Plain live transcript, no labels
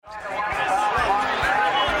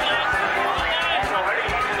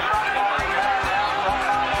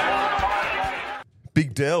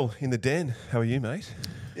Big Dell in the den. How are you, mate?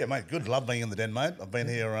 Yeah, mate, good. Love being in the den, mate. I've been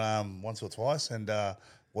here once or twice and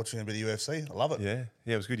watching a bit of UFC. I love it. Yeah,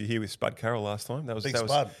 it was good. You here with Spud Carroll last time. Big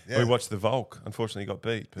Spud, yeah. We watched the Volk. Unfortunately, got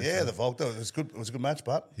beat. But, Yeah, the Volk. It was good. It was a good match,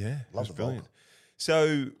 but yeah, love the brilliant. Volk.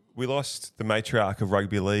 So we lost the matriarch of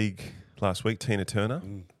rugby league last week, Tina Turner,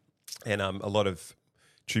 and a lot of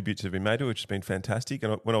tributes have been made to her, which has been fantastic.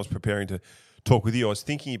 And when I was preparing to talk with you, I was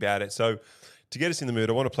thinking about it. So to get us in the mood,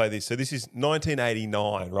 I want to play this. So this is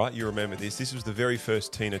 1989, right? You remember this. This was the very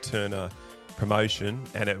first Tina Turner promotion,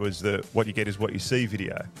 and it was the "What You Get Is What You See"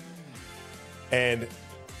 video. And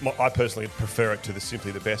I personally prefer it to the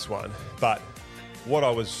Simply the Best one. But what I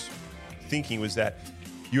was thinking was that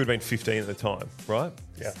you had been 15 at the time, right?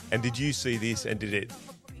 Yeah. And did you see this, and did it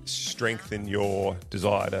strengthen your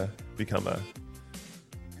desire to become a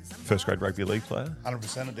first grade rugby league player?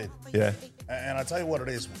 100% it did. Yeah. And I tell you what it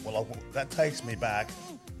is. Well, that takes me back.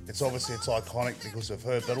 It's obviously iconic because of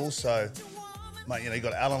her, but also, mate, you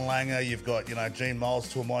got Alan Langer, you've got Gene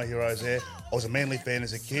Miles, two of my heroes there. I was a Manly fan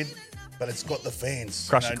as a kid, but it's got the fans.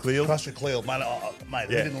 Crusher Cleo. Crusher Cleo, mate.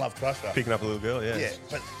 Who didn't love Crusher? Picking up a little girl, yeah. Yeah,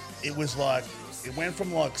 but it was like it went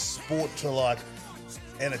from like sport to like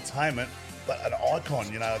entertainment, but an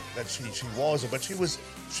icon. That she was, but she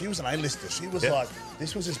was an A-lister. She was like,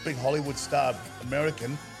 this was this big Hollywood star,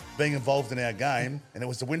 American, being involved in our game, and it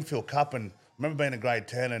was the Winfield Cup. And I remember being in grade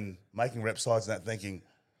 10 and making rep sides and that, thinking,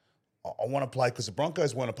 I want to play, because the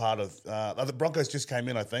Broncos weren't a part of. The Broncos just came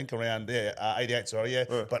in, I think, around 88. Sorry, yeah.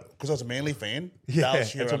 But because I was a Manly fan, Dale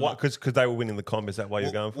Shearer, because they were winning the comp. Is that why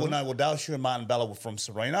you're going for? Dale Shearer and Martin Bella were from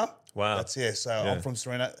Serena. Wow. I'm from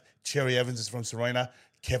Serena. Cherry Evans is from Serena.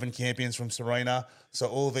 Kevin Campion's from Serena. So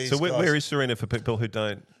all these. So guys, where is Serena for people who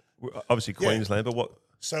don't? Obviously Queensland, but what?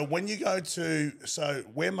 So when you go to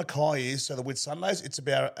where Mackay is, so the Whitsundays, it's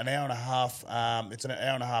about an hour and a half. It's an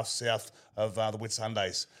hour and a half south of the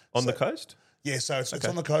Whitsundays. On the coast? Yeah, so it's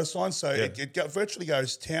on the coastline. So it virtually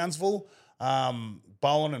goes Townsville,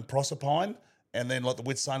 Bowen and Proserpine, and then like the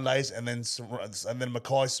Whitsundays, and then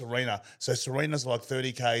Mackay, Serena. So Serena's like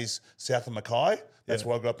 30 k's south of Mackay. That's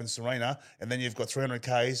where I grew up in Serena. And then you've got 300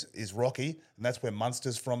 k's is Rocky, and that's where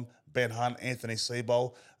Munster's from. Ben Hunt, Anthony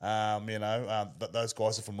Seabold, those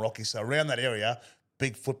guys are from Rocky. So around that area,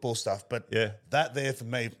 big football stuff. But that there for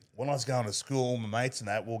me, when I was going to school, all my mates and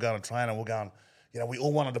that, we were going to train and we were going, we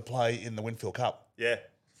all wanted to play in the Winfield Cup. Yeah.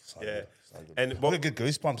 So good. And I get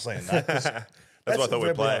goosebumps saying that. That's what I thought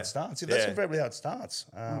we'd play. How it starts. That's invariably how it starts.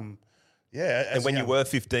 And when you were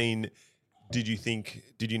 15, did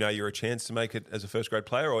you know you were a chance to make it as a first grade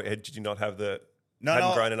player, or did you not have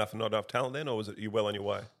hadn't grown enough and not enough talent then, or was it you well on your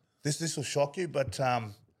way? This will shock you, but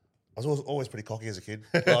I was always pretty cocky as a kid.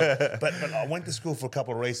 But I went to school for a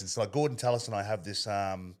couple of reasons. Like Gordon Tallis and I have this,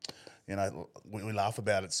 we laugh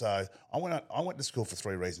about it. So I went to school for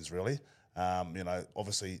three reasons, really.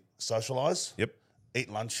 Obviously socialise,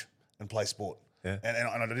 eat lunch, and play sport. Yeah. And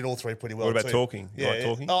I did all three pretty well. What about too. talking? You like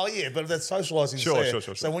talking? Oh, yeah, but that's socialising.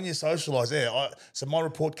 Sure. So when you socialise, so my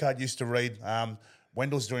report card used to read,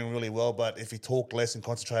 Wendell's doing really well, but if he talked less and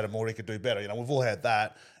concentrated more, he could do better. We've all had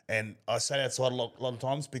that. And I sat outside a lot of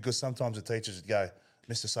times because sometimes the teachers would go,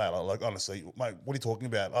 Mr. Saylor, like, honestly, mate, what are you talking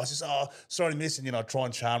about? I was just, sorry, miss, and, I try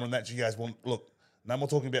and charm her and that. She goes, well, look, no more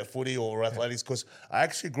talking about footy or athletics, because I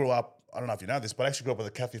actually grew up, I don't know if you know this, but I actually grew up with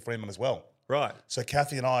a Kathy Freeman as well. Right. So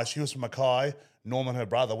Kathy and I, she was from Mackay, Norman, her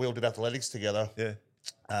brother, we all did athletics together.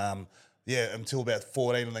 Yeah. Until about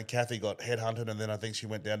 14, and then Kathy got headhunted, and then I think she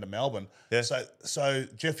went down to Melbourne. Yeah. So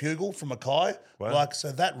Jeff Hugel from Mackay,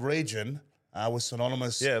 so that region was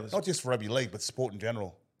synonymous, not just for rugby league, but sport in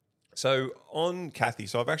general. So on Kathy,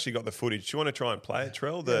 I've actually got the footage. Do you want to try and play it,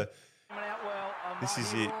 Trell? This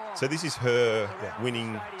is it. So this is her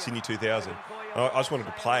winning Sydney 2000. I just wanted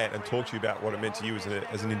to play it and talk to you about what it meant to you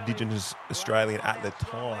as an Indigenous Australian at the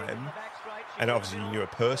time. And obviously you knew her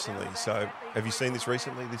personally. So have you seen this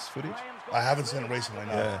recently, this footage? I haven't seen it recently,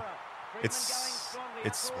 no. Yeah. It's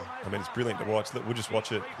brilliant to watch. We'll just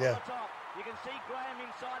watch it. Yeah. You can see Graham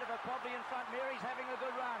inside of her, probably in front. Mary's having a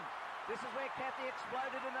good run. This is where Kathy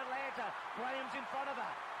exploded in Atlanta. Graham's in front of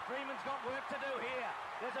her. Freeman's got work to do here.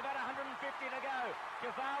 There's about 150 to go.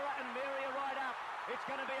 Guevara and Mary are right up. It's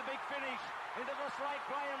going to be a big finish. Into the straight,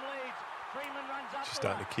 Graham leads. Freeman runs up. She's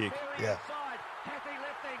starting to kick. Yeah. Kathy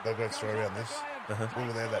lifting. They'll go straight around this. We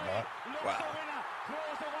were there that night. Wow. The winner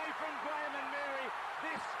draws away from Graham and Mary.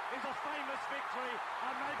 This is a famous victory.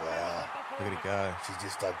 Wow. Look at it go. She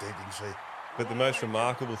just dug deep, didn't she? But the most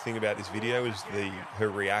remarkable thing about this video is her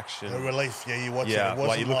reaction. Her relief. Yeah, you watch it. Yeah, It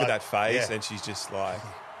wasn't you look at that face and she's just like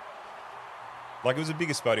it was the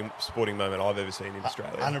biggest sporting moment I've ever seen in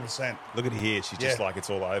Australia. 100%. Look at her here. She's just like, it's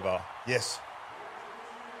all over. Yes.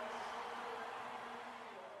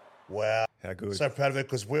 Wow. How good. So proud of her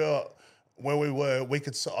because where we were,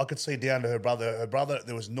 I could see down to her brother. Her brother,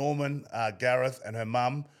 there was Norman, Gareth, and her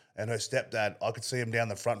mum and her stepdad. I could see him down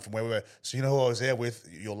the front from where we were. So you know who I was there with?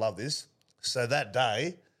 You'll love this. So that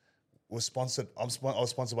day was sponsored. I was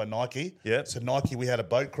sponsored by Nike. Yep. So Nike, we had a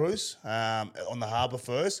boat cruise on the harbour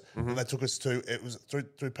first, and they took us to. It was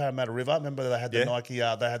through Parramatta River. Remember they had the Nike. They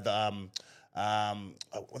had the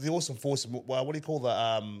Awesome Force. What do you call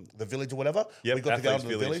the village or whatever? Yep, We got to go into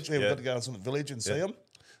the Athletes village. Yeah, we got to go into the village and see them.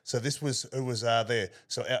 So this was who was there.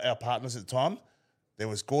 So our partners at the time, there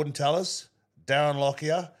was Gordon Tallis, Darren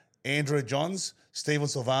Lockyer, Andrew Johns, Stephen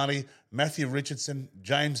Silvani, Matthew Richardson,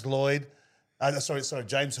 James Lloyd.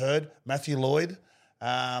 James Hurd, Matthew Lloyd.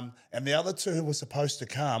 And the other two who were supposed to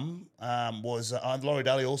come was Laurie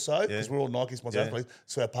Daly also, because we're all Nike sponsors,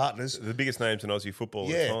 so our partners. The biggest names in Aussie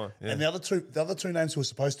football at the time. Yeah. And the other two names who were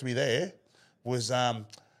supposed to be there was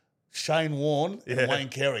Shane Warne and Wayne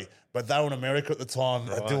Carey. But they were in America at the time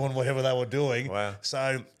doing whatever they were doing. Wow.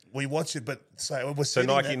 So we watched it, but so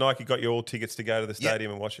Nike got you all tickets to go to the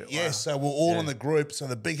stadium and watch it. Yeah, so we're all in the group. So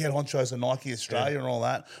the big head honchos of Nike Australia and all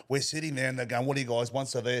that. We're sitting there and they're going, "What do you guys want?"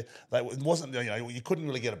 So it wasn't, you couldn't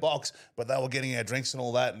really get a box, but they were getting our drinks and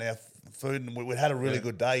all that and our food, and we had a really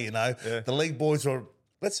good day. The league boys were,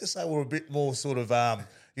 let's just say, were a bit more sort of.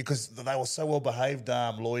 Because they were so well behaved,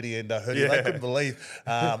 Lloydie and Hurdy, they couldn't believe.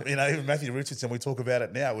 Even Matthew Richardson, we talk about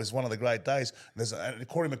it now, it was one of the great days. And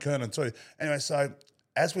Corey McKernan too. Anyway, so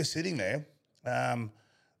as we're sitting there,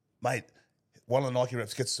 mate, one of the Nike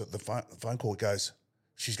reps gets the phone call, goes,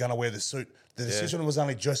 she's going to wear the suit. The decision was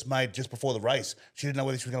only just made just before the race. She didn't know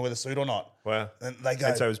whether she was going to wear the suit or not. Wow. And they go,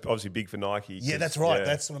 and so it was obviously big for Nike. Yeah, that's right. Yeah,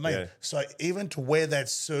 that's what I mean. Yeah. So even to wear that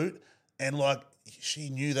suit and she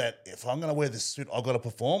knew that if I'm going to wear this suit, I've got to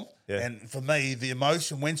perform. Yeah. And for me, the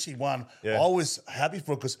emotion when she won, I was happy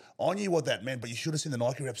for her because I knew what that meant. But you should have seen the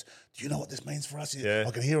Nike reps. Do you know what this means for us? Yeah.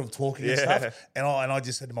 I could hear them talking and stuff. And I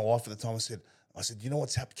just said to my wife at the time, I said, you know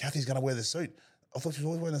what's happened? Kathy's going to wear the suit. I thought she was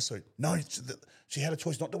always wearing the suit. No, she had a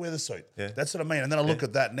choice not to wear the suit. Yeah. That's what I mean. And then I look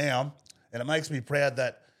at that now, and it makes me proud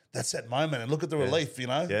that that's that moment. And look at the relief,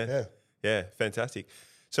 Yeah, fantastic.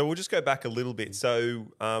 So we'll just go back a little bit. So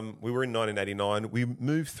we were in 1989. We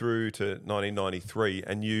moved through to 1993,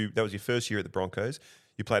 and that was your first year at the Broncos.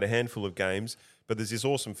 You played a handful of games, but there's this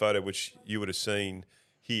awesome photo which you would have seen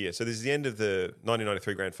here. So this is the end of the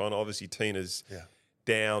 1993 grand final. Obviously, Tina's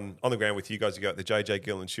down on the ground with you guys. You got the JJ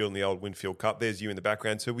Gillen Shield and the old Winfield Cup. There's you in the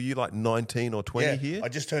background. So were you like 19 or 20 here? I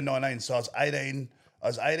just turned 19, so I was 18. I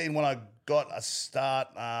was 18 when I got a start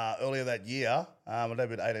earlier that year. I don't know,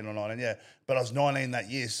 18 or 19, but I was 19 that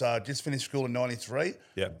year, so I just finished school in 93.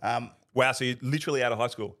 Yeah. Wow, so you're literally out of high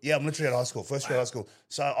school? Yeah, I'm literally out of high school, first year of high school.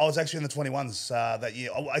 So I was actually in the 21s that year.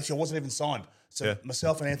 I wasn't even signed. So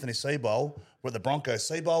myself and Anthony Seabold were at the Broncos.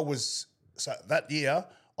 Seabold was, so that year,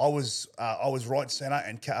 I was right centre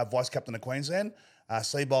and vice captain of Queensland.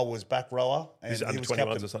 Seabold was back rower. And he was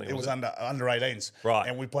 21s or something? It was under 18s. Right.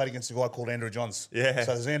 And we played against a guy called Andrew Johns. Yeah.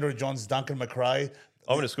 So there's Andrew Johns, Duncan McRae.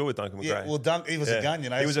 I went to school with Duncan McRae. Yeah, well, he was a gun,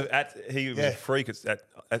 He was a freak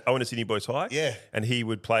I went to Sydney Boys High. Yeah. And he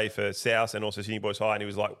would play for South and also Sydney Boys High, and he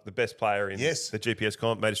was like the best player in the GPS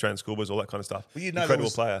comp, made Australian Schoolboys, all that kind of stuff. Well, Incredible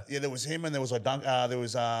player. Yeah, there was him, and there was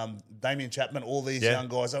Damien Chapman, all these young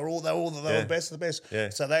guys. They were the best of the best. Yeah.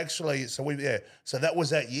 So so that was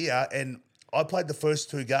that year, and I played the first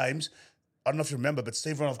two games. I don't know if you remember, but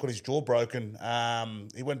Steve Renouf got his jaw broken.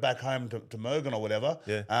 He went back home to Mergen or whatever.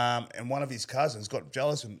 Yeah. And one of his cousins got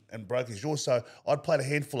jealous and broke his jaw. So I'd played a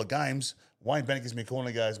handful of games. Wayne Bennett gives me a call and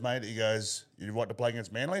he goes, mate, you're right to play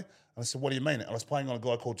against Manly? And I said, what do you mean? And I was playing on a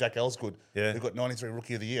guy called Jack Ellsgood, who got 93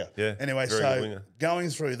 Rookie of the Year. Yeah. Anyway, so going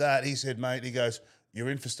through that, he said, mate, he goes, you're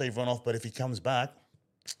in for Steve Renouf, but if he comes back,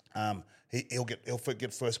 he'll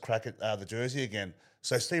get first crack at the jersey again.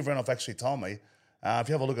 So Steve Renouf actually told me, if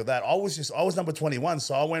you have a look at that, I was number 21,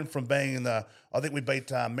 so I went from being I think we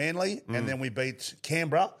beat Manly, and then we beat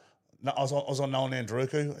Canberra. No, I was on Nolan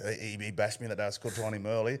Andruku. He bashed me that day. I scored on him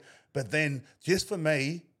early. But then, just for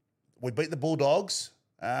me, we beat the Bulldogs,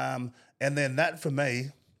 and then that for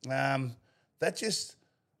me, I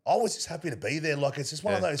was just happy to be there. Like, it's just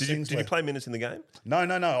one of those things. Did you play minutes in the game? No.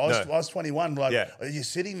 I was 21. Like, you're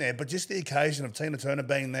sitting there, but just the occasion of Tina Turner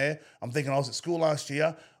being there. I'm thinking I was at school last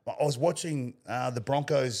year. I was watching the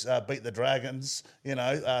Broncos beat the Dragons,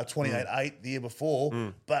 28-8 the year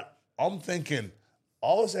before. But I'm thinking,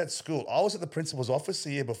 I was at school. I was at the principal's office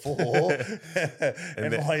the year before,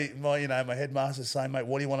 and my headmaster's saying, "Mate,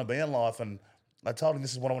 what do you want to be in life?" And I told him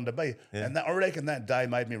this is what I wanted to be. Yeah. And I reckon that day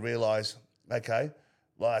made me realise, okay,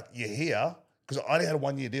 like you're here because I only had a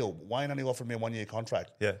 1 year deal. Wayne only offered me a 1 year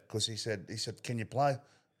contract. Yeah, because he said, can you play?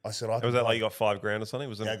 I said, I Was that like you got $5,000 or something?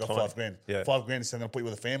 Was it I got $5,000. Yeah. $5,000, he said, I'm going to put you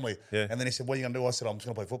with a family. Yeah. And then he said, what are you going to do? I said, I'm just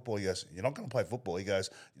going to play football. He goes, you're not going to play football. He goes,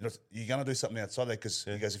 you're going to do something outside there because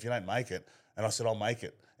he goes, if you don't make it. And I said, I'll make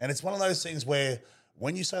it. And it's one of those things where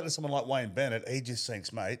when you say to someone like Wayne Bennett, he just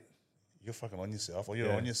thinks, mate, you're fucking on yourself or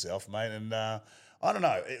you're on yourself, mate. And I don't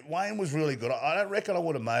know. Wayne was really good. I don't reckon I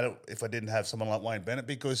would have made it if I didn't have someone like Wayne Bennett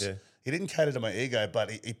because he didn't cater to my ego, but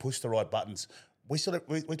he pushed the right buttons. We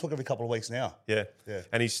talk every couple of weeks now. Yeah.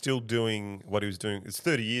 And he's still doing what he was doing. It's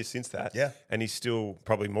 30 years since that. Yeah. And he's still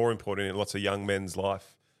probably more important in lots of young men's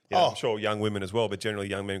life. You know, I'm sure young women as well, but generally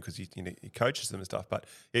young men because he coaches them and stuff. But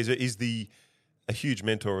he's a huge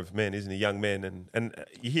mentor of men, isn't he? Young men. And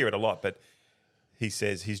you hear it a lot, but he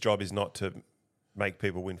says his job is not to make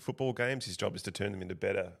people win football games. His job is to turn them into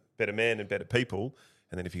better men and better people.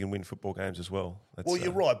 And then if you can win football games as well. Well,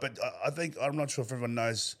 you're right. But I think, I'm not sure if everyone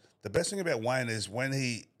knows, the best thing about Wayne is when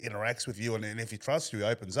he interacts with you and if he trusts you, he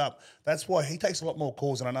opens up. That's why he takes a lot more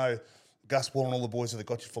calls. And I know Gus Wall and all the boys that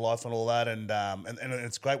got you for life and all that. And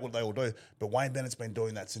it's great what they all do. But Wayne Bennett's been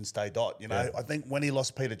doing that since day dot. You know, I think when he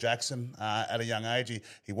lost Peter Jackson at a young age,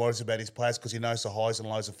 he worries about his players because he knows the highs and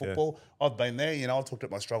lows of football. Yeah. I've been there. You know, I've talked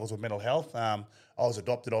about my struggles with mental health. I was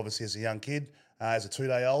adopted, obviously, as a young kid, as a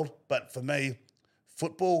 2-day-old. But for me,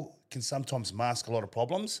 football can sometimes mask a lot of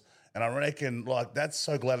problems. And I reckon, that's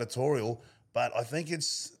so gladiatorial, but I think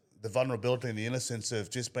it's the vulnerability and the innocence of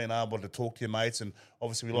just being able to talk to your mates. And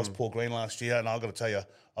obviously we lost Paul Green last year, and I've got to tell you,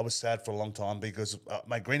 I was sad for a long time because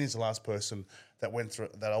mate, Green is the last person that went through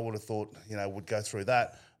that I would have thought, would go through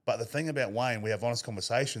that. But the thing about Wayne, we have honest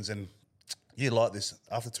conversations, and you like this,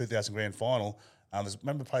 after the 2000 grand final,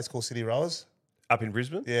 remember a place called City Rowers? Up in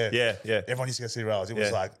Brisbane? Yeah. Yeah. Everyone used to go City Rowers. It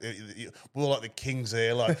was like, we were like the kings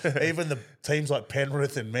there. Like, even the teams like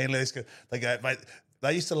Penrith and Manly, they go, mate,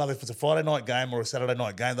 they used to love it if it's a Friday night game or a Saturday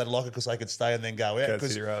night game. They'd like it because they could stay and then go out. Because,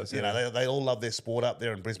 City Rowers, they all love their sport up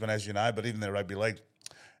there in Brisbane, as you know, but even their rugby league.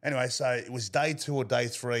 Anyway, so it was day 2 or day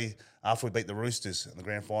 3 after we beat the Roosters in the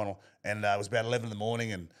grand final. And it was about 11 in the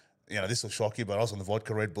morning. And, this will shock you, but I was on the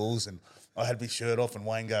vodka Red Bulls and I had my shirt off. And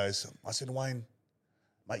Wayne goes, I said, Wayne,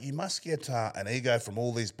 mate, you must get an ego from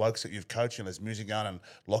all these blokes that you've coached, and there's music going and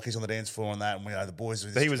Lockie's on the dance floor and that, and the boys.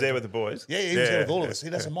 He was there with the boys? Yeah, he was there with all of us. He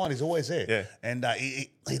doesn't mind. He's always there. Yeah. And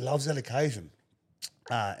he loves that occasion.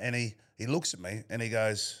 And he looks at me and he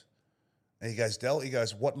goes, Del, he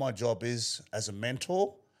goes, what my job is as a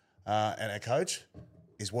mentor and a coach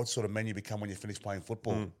is what sort of man you become when you finish playing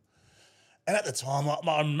football. And at the time,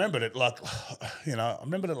 I remembered it like that, and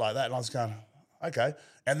I was going, okay.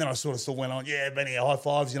 And then I sort of still went on, many high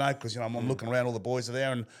fives, because, I'm looking around, all the boys are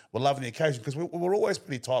there and we're loving the occasion because we were always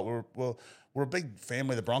pretty tight. We're a big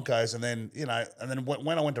family, the Broncos. And then,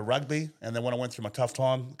 when I went to rugby and then when I went through my tough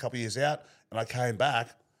time a couple of years out and I came back,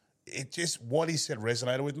 it just, what he said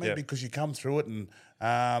resonated with me because you come through it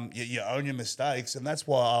and you own your mistakes. And that's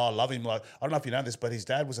why I love him. Like, I don't know if you know this, but his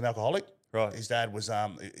dad was an alcoholic. Right. His dad was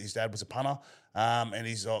a punter, and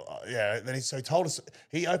he's Then he told us,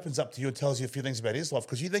 he opens up to you and tells you a few things about his life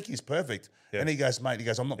because you think he's perfect, and he goes, mate,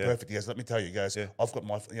 I'm not perfect. He goes, let me tell you, he goes, I've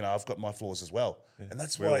got my flaws as well, and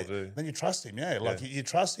that's why then you trust him, you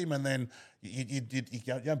trust him, and then you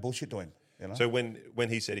don't bullshit to him. So when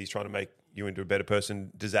he said he's trying to make you into a better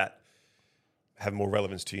person, does that have more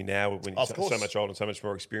relevance to you now when you're so much older and so much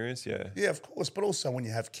more experienced? Yeah, of course, but also when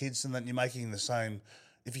you have kids and then you're making the same.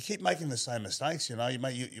 If you keep making the same mistakes, you're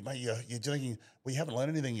doing. You haven't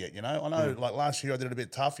learned anything yet. I know. Like last year, I did it a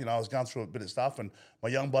bit tough. I was going through a bit of stuff, and my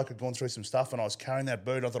young bloke had gone through some stuff, and I was carrying that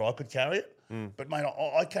burden. I thought I could carry it, but mate,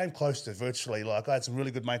 I came close to virtually. Like I had some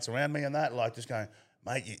really good mates around me, and that, like, just going,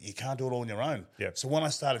 mate, you can't do it all on your own. Yeah. So when I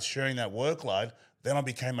started sharing that workload, then I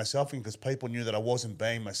became myself again because people knew that I wasn't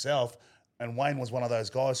being myself, and Wayne was one of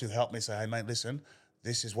those guys who helped me say, hey, mate, listen.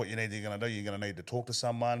 This is what you're going to do. You're going to need to talk to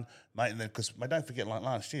someone, mate. And then, because, mate, don't forget, like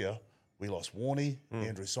last year, we lost Warney,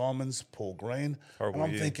 Andrew Simons, Paul Green. Horrible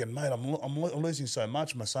and I'm thinking, mate, I'm losing so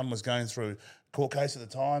much. My son was going through court case at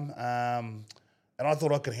the time. And I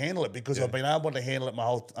thought I could handle it because I've been able to handle it my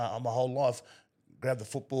whole life. Grab the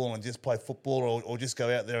football and just play football or just go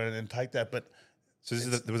out there and take that. But so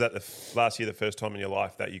was that last year the first time in your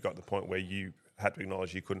life that you got to the point where you had to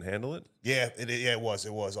acknowledge you couldn't handle it? Yeah, it was.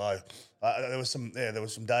 There was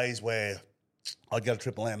some days where I'd go to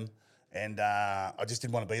Triple M and I just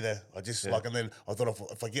didn't want to be there. And then I thought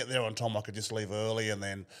if I get there on time, I could just leave early. And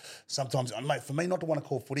then sometimes, mate, for me not to want to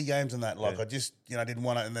call footy games and that, I just, didn't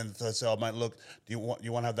want to. And then I said, oh, mate, look, do you want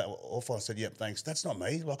to have that offer? I said, yep, thanks. That's not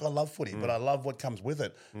me. Like, I love footy, but I love what comes with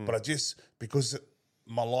it. But I just, because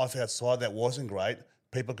my life outside that wasn't great,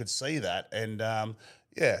 people could see that. And,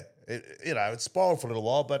 it spiraled for a little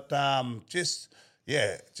while, but just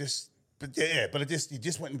But you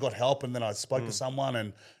just went and got help, and then I spoke to someone,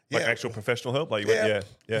 and Like actual professional help? Like you went,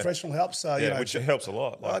 professional help. So which helps a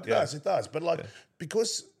lot. Like, it does. But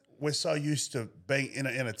because we're so used to being in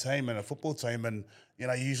a team and a football team, and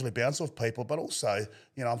you usually bounce off people. But also,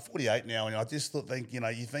 I'm 48 now, and I just think,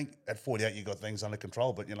 you think at 48 you got things under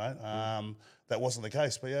control, but that wasn't the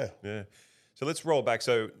case. But yeah. So let's roll back.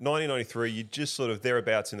 So 1993, you just sort of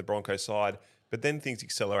thereabouts in the Broncos side, but then things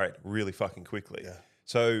accelerate really fucking quickly. Yeah.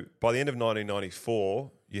 So by the end of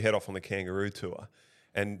 1994, you head off on the Kangaroo tour.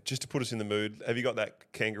 And just to put us in the mood, have you got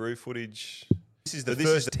that Kangaroo footage? This is the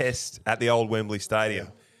first test at the old Wembley Stadium.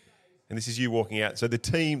 Yeah. And this is you walking out. So the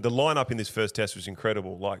lineup in this first test was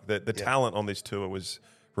incredible. Like the talent on this tour was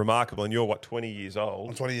remarkable. And you're 20 years old?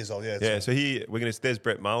 I'm 20 years old, yeah. Yeah, so here there's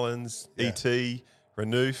Brett Mullins, E.T.,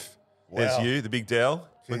 Renouf. Wow. There's you, the Big Dell,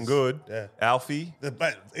 looking good. Yeah. Alfie.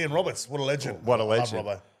 Ian Roberts, what a legend. What a legend.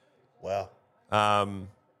 Wow.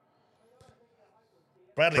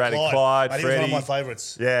 Bradley Clyde, Freddie. He was one of my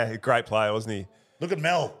favourites. Yeah, great player, wasn't he? Look at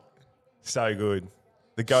Mel. So good.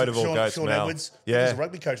 The goat of all goats, Sean Mel. Edwards. Yeah. He's a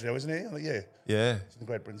rugby coach now, isn't he? Yeah. Yeah. He's in the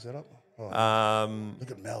Great Britain setup. Oh.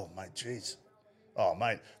 Look at Mel, mate. Jeez. Oh,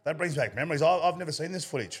 mate. That brings back memories. I've never seen this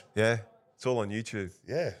footage. Yeah. It's all on YouTube.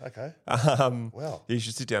 Yeah, okay. Wow. You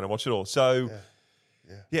should sit down and watch it all. So,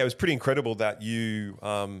 it was pretty incredible that you...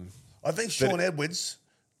 I think Sean Edwards...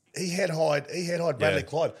 He had hired Bradley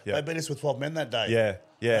Clyde. Yeah. They beat us with 12 men that day.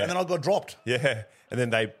 Yeah. And then I got dropped. Yeah. And then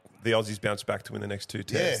the Aussies bounced back to win the next two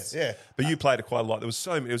tests. Yeah. But you played it quite a lot. There was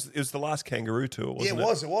so many. It was the last Kangaroo tour, wasn't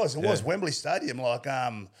it? It was. Wembley Stadium, mate,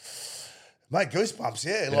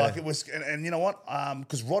 goosebumps, Like it was, and you know what?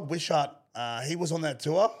 Because Rod Wishart, he was on that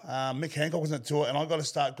tour. Mick Hancock was on that tour, and I got to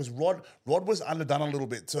start because Rod was underdone a little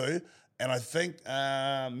bit too. And I think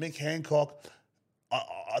Mick Hancock...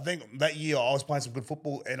 I think that year I was playing some good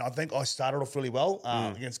football, and I think I started off really well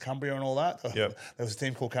against Cumbria and all that. Yep. There was a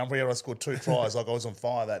team called Cumbria. I scored 2 tries. I was on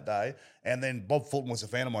fire that day. And then Bob Fulton was a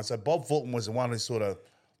fan of mine. So Bob Fulton was the one who sort of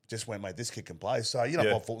just went, mate, this kid can play. So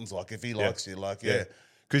Bob Fulton's like, if he likes you,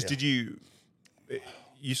 Because did you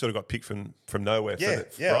sort of got picked from nowhere? Right?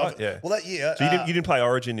 Yeah. Well, that year... So you didn't play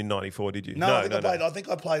Origin in 94, did you? No, I think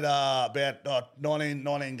I played about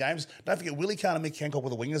 19 games. Don't forget, Willie Kahn and Mick Hancock were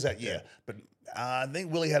the wingers that year. But... I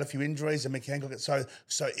think Willie had a few injuries and Mick Hancock. So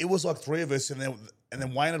it was like 3 of us, and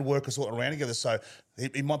then Wayne would work us all around together. So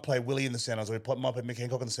he might play Willie in the centres, or he might play Mick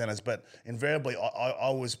Hancock in the centres. But invariably, I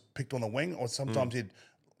was picked on the wing, or sometimes I think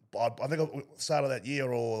at the start of that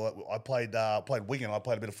year, or I played wing, and I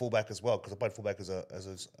played a bit of fullback as well because I played fullback as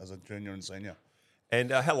a junior and senior.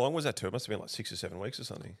 And how long was that tour? It must have been like 6 or 7 weeks or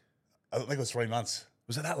something. I think it was 3 months.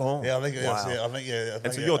 Was it that long? Yeah, I think. Wow.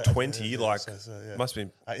 And so you're 20, must have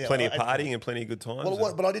been plenty of partying and plenty of good times.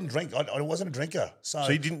 Well, but I didn't drink. I wasn't a drinker. So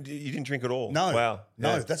you didn't drink at all? No. Wow.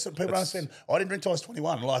 No, that's what people understand. I didn't drink till I was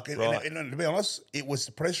 21. And to be honest, it was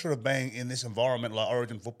the pressure of being in this environment, like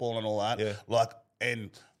Origin football and all that. Yeah. And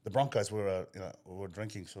the Broncos were a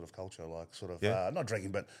drinking sort of culture, not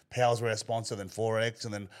drinking, but Powers were our sponsor, then 4X,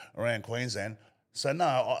 and then around Queensland. So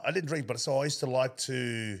no, I didn't drink, but so I used to like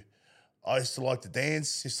to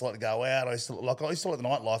dance, used to like to go out. I used to like the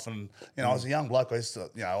nightlife, and I was a young bloke. I used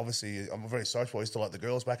to, obviously I'm very social. I used to like the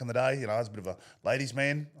girls back in the day. I was a bit of a ladies'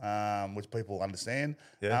 man, which people understand.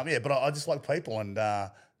 Yeah. But I just like people, and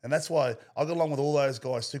that's why I got along with all those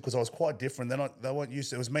guys too, because I was quite different. They weren't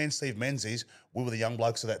used to. It was me and Steve Menzies. We were the young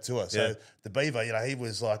blokes of that tour. So the Beaver, he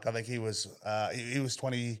was like, I think he was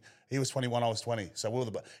 20. He was 21. I was 20. So we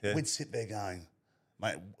were we'd sit there going,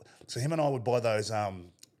 mate. So him and I would buy those.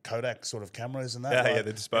 Kodak sort of cameras and that.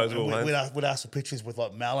 The disposable ones. We'd ask for pictures with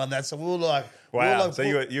like Mal and that. So we were like, wow. So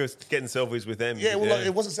you were getting selfies with them. Yeah, like,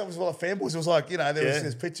 it wasn't selfies with like fanboys. It was like,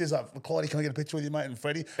 there's pictures like, Clyde, can I get a picture with you, mate? And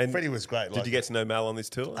Freddie. Freddie was great. Did you get to know Mal on this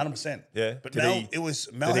tour? 100%. Yeah. But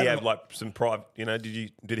Mel, did he have like some private,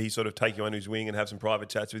 did he sort of take you under his wing and have some private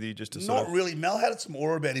chats with you just to sort of? Not really. Mel had some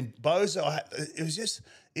aura about him. Bozo, it was just,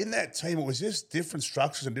 in that team, it was just different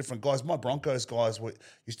structures and different guys. My Broncos guys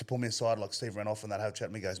used to pull me aside, like Steve Renouf, and they'd have a chat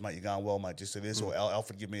with me, goes, mate, you're going well, mate, just do this. Or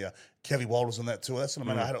Alfred give me a Kevy Walters on that tour. That's what I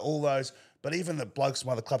mean. I had all those. But even the blokes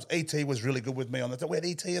from other clubs, E.T. was really good with me on that. We had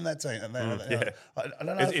E.T. in that team. And I don't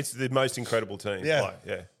know. It's the most incredible team. Yeah.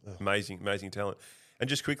 Amazing talent. And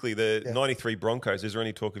just quickly, the 93 Broncos, is there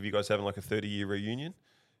any talk of you guys having like a 30-year reunion?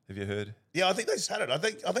 Have you heard? Yeah, I think they just had it. I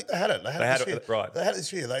think they had it. They had it, right. They had it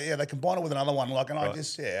this year. They combined it with another one. I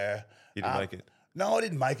just, You didn't make it? No, I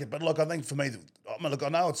didn't make it. But look, I think for me, look, I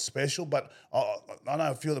know it's special, but I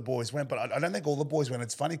know a few of the boys went, but I don't think all the boys went.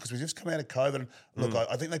 It's funny because we just come out of COVID. And look,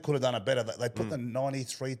 I think they could have done it better. They put the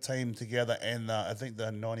 93 team together and I think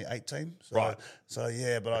the 98 team. So, Right. So,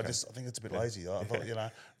 yeah, but I think it's a bit lazy. I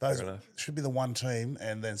thought, those should be the one team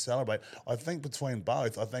and then celebrate. I think between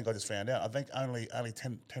both, I just found out, I think only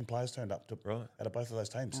 10 players turned up out of both of those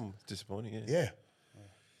teams. Disappointing, yeah. Yeah.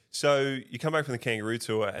 So you come back from the Kangaroo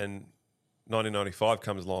Tour and 1995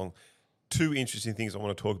 comes along. Two interesting things I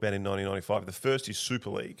want to talk about in 1995. The first is Super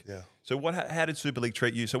League. Yeah. So how did Super League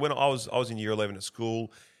treat you? So when I was in year 11 at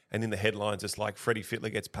school, and in the headlines, it's like Freddie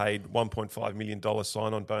Fittler gets paid $1.5 million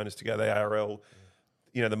sign-on bonus to go to the ARL.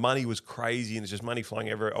 The money was crazy, and it's just money flying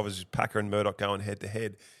everywhere. Obviously, Packer and Murdoch going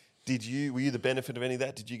head-to-head. Were you the benefit of any of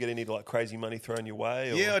that? Did you get any like crazy money thrown your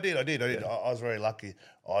way? Or? Yeah, I did. Yeah. I was very lucky.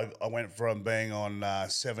 I went from being on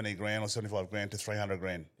 70 grand or 75 grand to 300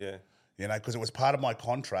 grand. Yeah. Because it was part of my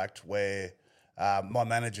contract where my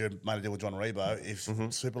manager made a deal with John Rebo.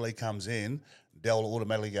 If Super League comes in, they'll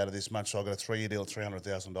automatically go to this much. So I got a 3-year deal at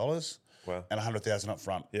 $300,000. Wow. And $100,000 up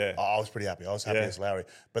front. Yeah. I was pretty happy. I was happy as Larry.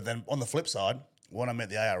 But then on the flip side, when I met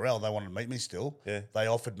the ARL, they wanted to meet me still. Yeah. They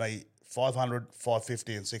offered me 500,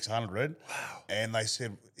 550 and 600. Wow. And they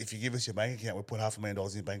said, if you give us your bank account, we'll put $500,000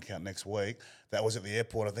 in your bank account next week. That was at the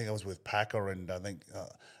airport. I think I was with Packer and I think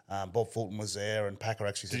Bob Fulton was there and Packer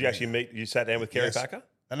actually said... Did you actually meet, you sat down with Kerry Packer?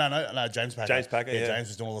 No, James Packer. James Packer, yeah. James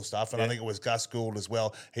was doing all the stuff. And I think it was Gus Gould as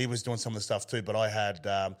well. He was doing some of the stuff too. But I had,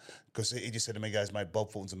 because he just said to me, guys, mate,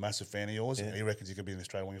 Bob Fulton's a massive fan of yours. And he reckons you could be in the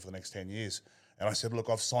Australian winger for the next 10 years. And I said, look,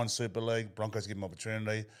 I've signed Super League. Broncos give him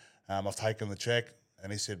opportunity. I've taken the check.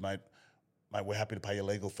 And he said, mate, we're happy to pay your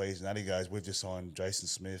legal fees. And then he goes, we've just signed Jason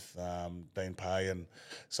Smith, Dean Pay. And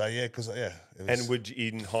so, And would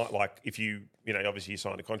you, if you, obviously you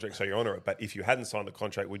signed a contract, so you honour it. But if you hadn't signed the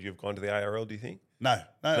contract, would you have gone to the ARL, do you think? No,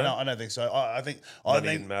 I don't think so. I think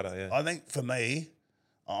didn't matter, yeah. I think for me,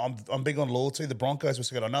 I'm big on loyalty. The Broncos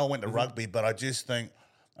were good. I know I went to rugby, but I just think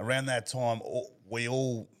around that time, we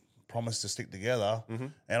all promised to stick together.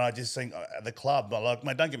 And I just think the club, but like,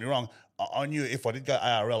 mate, don't get me wrong, I knew if I did go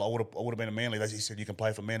ARL, I would have been a Manly. He said you can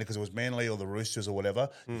play for Manly because it was Manly or the Roosters or whatever.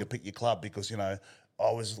 You can pick your club because I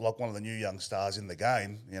was like one of the new young stars in the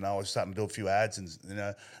game. I was starting to do a few ads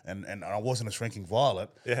and I wasn't a shrinking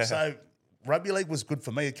violet. Yeah. So rugby league was good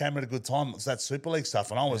for me. It came at a good time. It's that Super League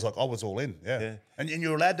stuff, and I was I was all in. Yeah. And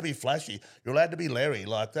you're allowed to be flashy. You're allowed to be Larry.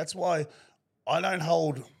 Like that's why I don't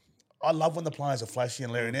hold. I love when the players are flashy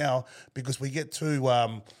and Larry now because we get too.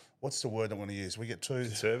 What's the word I want to use? We get too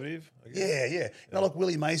conservative. I guess. Yeah. Like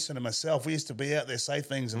Willie Mason and myself, we used to be out there say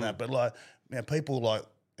things and that, but like people like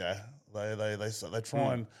they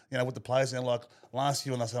try and with the players now. Like last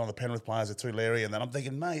year when they said the Penrith players are too Larry, and then I'm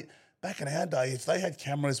thinking, mate. Back in our day, if they had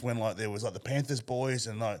cameras when there was the Panthers boys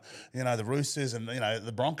and the Roosters and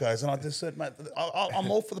the Broncos, and I just said, mate, I'm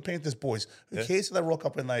all for the Panthers boys. Who cares if they rock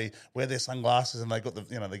up and they wear their sunglasses and they got the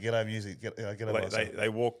the ghetto music? They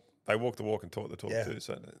walk the walk and talk the talk too.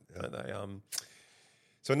 So don't they?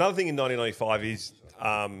 So another thing in 1995 is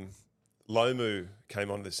Lomu came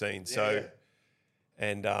onto the scene. So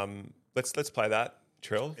and let's play that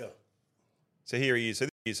Trell. Yeah. So here he is. So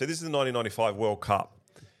this is the 1995 World Cup.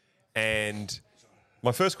 And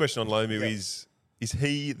my first question on Lomu is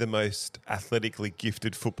he the most athletically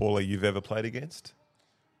gifted footballer you've ever played against?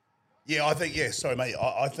 Yeah, I think, sorry, mate.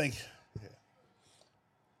 I think,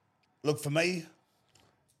 look, for me...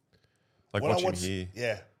 Like watching here.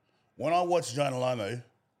 Yeah. When I watch Jonah Lomu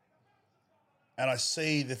and I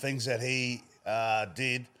see the things that he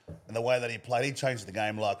did and the way that he played, he changed the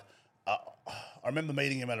game. Like, I remember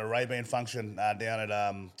meeting him at a Ray-Ban function down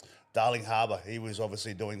at... Darling Harbour, he was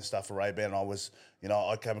obviously doing stuff for Ray-Ban. And I was,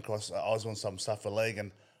 I came across, I was doing some stuff for League,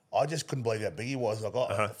 and I just couldn't believe how big he was. Like,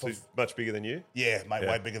 so he's much bigger than you? Yeah, mate,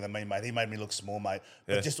 way bigger than me, mate. He made me look small, mate.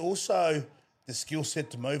 But just also the skill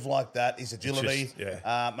set to move like that, his agility.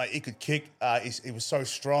 Mate, he could kick. He was so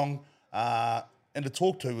strong. And to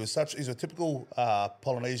talk to he's a typical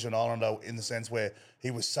Polynesian Islander in the sense where he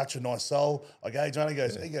was such a nice soul. Like, hey, Johnny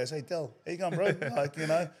goes, hey, Del, how you going, bro? Like,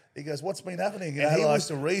 he goes, what's been happening? And he was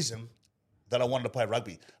the reason that I wanted to play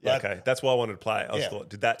rugby. Like, okay, that's why I wanted to play. I thought,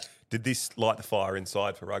 did this light the fire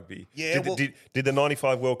inside for rugby? Yeah. Did the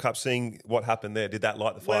 95 World Cup, seeing what happened there, did that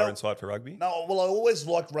light the fire inside for rugby? No, well, I always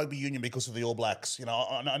liked rugby union because of the All Blacks.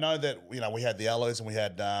 I know that, we had the Allos and we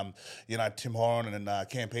had, Tim Horan and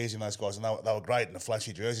Cam Pearson and those guys, and they were great, and the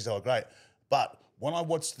flashy jerseys, they were great. But when I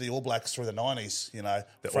watched the All Blacks through the 90s,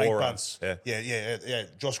 The Frank aura, Bunce, yeah.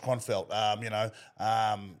 Josh Kronfeld,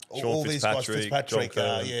 all these guys, Fitzpatrick,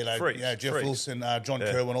 John Kerwin. Jeff Freaks. Wilson, John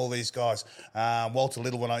Kerwin, all these guys, Walter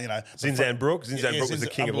Little, Zinzan Brooks was the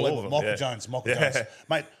king of all of them. Michael Jones,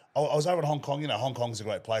 mate. I was over in Hong Kong. Hong Kong's a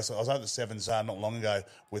great place. I was over at the Sevens not long ago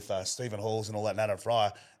with Stephen Halls and all that, Nathan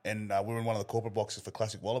Fryer, and we were in one of the corporate boxes for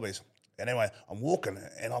Classic Wallabies. And anyway, I'm walking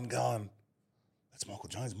and I'm going, that's Michael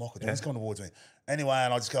Jones. Michael Jones coming towards me. Anyway,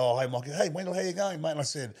 and I just go, oh, hey, Michael. Hey, Wendell, how you going, mate?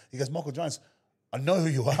 And he goes, Michael Jones, I know who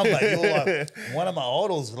you are, mate. You're like one of my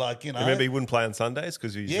idols, Remember he wouldn't play on Sundays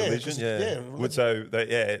because he's religion?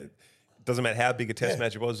 It doesn't matter how big a test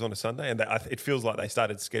match it was on a Sunday, and it feels like they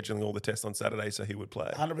started scheduling all the tests on Saturday so he would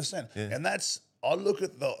play. 100%. Yeah. And I look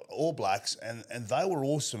at the All Blacks, and they were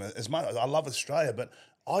awesome. As much I love Australia, but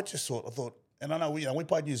I thought, and I know we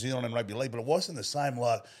played New Zealand in rugby league, but it wasn't the same.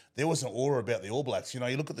 There was an aura about the All Blacks. You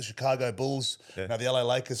look at the Chicago Bulls, the LA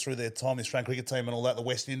Lakers through their time, the Australian cricket team, and all that. The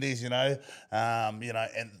West Indies, and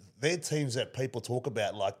they're teams that people talk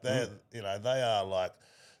about. They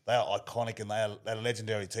are iconic and they're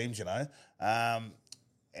legendary teams. And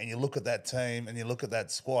you look at that team and you look at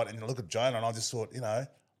that squad and you look at Jonah, and I just thought,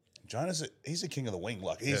 he's the king of the wing.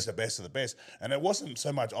 He's the best of the best. And it wasn't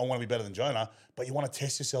so much, I want to be better than Jonah, but you want to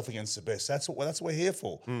test yourself against the best. That's what we're here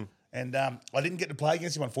for. And I didn't get to play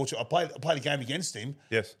against him, unfortunately. I played a game against him,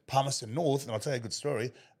 Palmerston North, and I'll tell you a good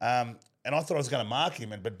story. And I thought I was going to mark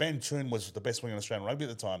him, but Ben Toon was the best winger in Australian rugby at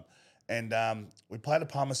the time. And we played at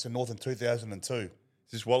Palmerston North in 2002. Is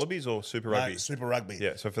this Wallabies or Super Rugby? No, Super Rugby.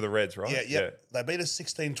 Yeah, so for the Reds, right? Yeah. They beat us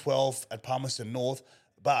 16-12 at Palmerston North,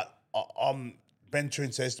 but Ben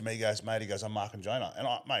Toon says to me, he goes, I'm marking Jonah. And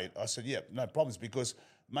I said, yeah, no problems, because,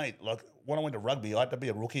 mate, when I went to rugby, I had to be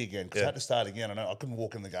a rookie again because I had to start again, and I couldn't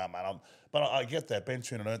walk in the game, mate. But I get that. Ben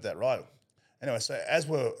Toon had earned that right. Anyway, so as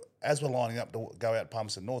we're lining up to go out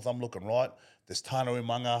Palmerston North, I'm looking right. There's Tano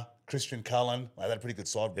Umunga, Christian Cullen. Mate, they had a pretty good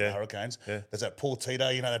side with the Hurricanes. Yeah. There's that Paul Tito.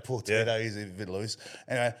 That Paul Tito. He's a bit loose.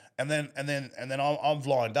 Anyway, and then I'm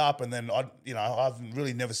lined up, and then I've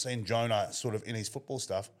really never seen Jonah sort of in his football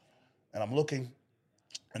stuff, and I'm looking.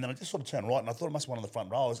 And then I just sort of turned right, and I thought it must be one of the front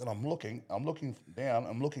rows. And I'm looking down,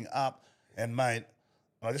 I'm looking up, and mate,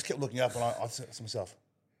 and I just kept looking up, and I said to myself,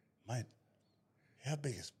 mate, how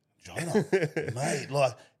big is Jonah?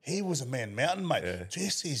 Mate, he was a man mountain, mate. Yeah.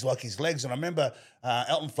 Just his legs. And I remember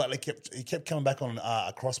Elton Flatley kept coming back on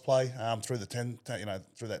a cross play through the 10,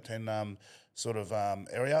 through that 10 sort of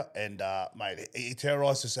area, and mate, he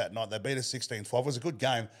terrorised us that night. They beat us 16-12. It was a good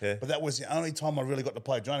game, but that was the only time I really got to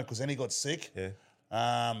play Jonah, because then he got sick. Yeah.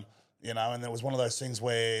 And it was one of those things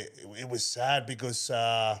where it was sad because,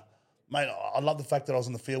 mate, I love the fact that I was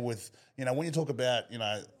on the field with, when you talk about,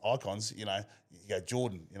 icons, you go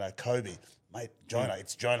Jordan, Kobe, mate, Jonah.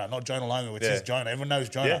 It's Jonah, not Jonah Lomu. It's just Jonah. Everyone knows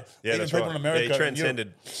Jonah. Yeah, Even people in America. He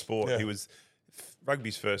transcended sport. Yeah. He was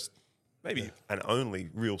rugby's first, maybe and only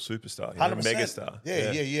real superstar, megastar.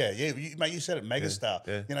 Yeah. Mate, you said it, megastar.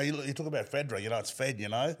 Yeah. You talk about Federer, it's Fed,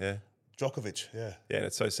 Yeah. Djokovic, yeah, and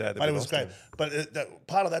it's so sad that mate, it was great. But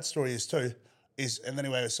part of that story and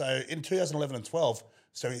anyway, so in 2011 and 12,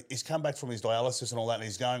 so he's come back from his dialysis and all that, and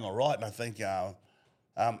he's going all right. And I think I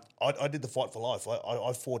did the fight for life.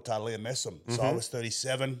 I fought Liam Messam, so I was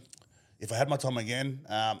 37. If I had my time again,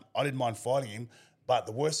 I didn't mind fighting him. But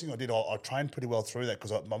the worst thing I did, I trained pretty well through that,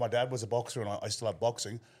 because my dad was a boxer and I still love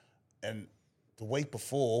boxing. And the week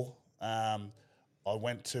before, I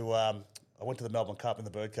went to the Melbourne Cup in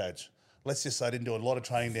the birdcage. Let's just say I didn't do a lot of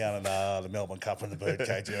training down in the Melbourne Cup in the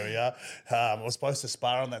birdcage area. I was supposed to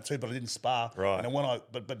spar on that too, but I didn't spar. Right. And then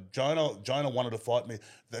but Jonah wanted to fight me.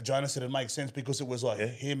 Jonah said it makes sense because it was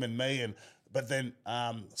him and me. But then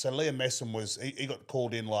so Liam Messam he got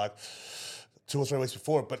called in 2 or 3 weeks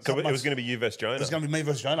before it. But so it was going to be you versus Jonah? It was going to be me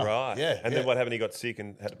versus Jonah. Right. Yeah. And then what happened? He got sick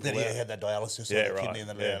and had to pull out? Then he had that dialysis on the kidney.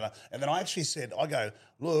 And then I actually said,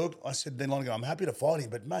 look, I said, I'm happy to fight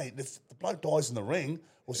him, but mate, if the bloke dies in the ring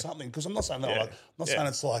or something, because I'm not saying that, saying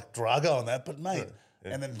it's like Drago and that, but mate.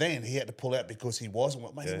 Yeah. And then he had to pull out because he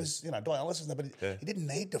wasn't. Mate, he was, dialysis, but he didn't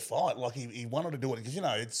need to fight. He wanted to do it because, and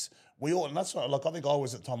that's not, I think I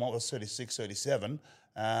was at the time, I was 36, 37.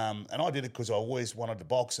 And I did it because I always wanted to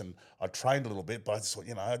box, and I trained a little bit, but I just thought,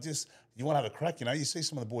 you want to have a crack, you see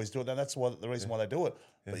some of the boys do it, and that's the reason why they do it.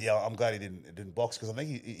 Yeah. But I'm glad he didn't box, because I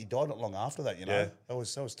think he died not long after that, Yeah. That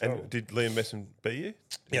was terrible. And did Liam Messam beat you?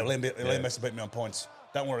 Yeah, Liam Messam beat me on points.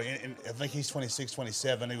 Don't worry, I think he's 26,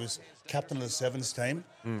 27. He was captain of the Sevens team.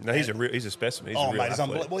 No, he's a specimen. He's a real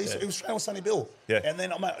athlete. Well, he was training with Sonny Bill. Yeah. And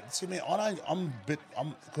then,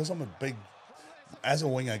 because I'm a big as a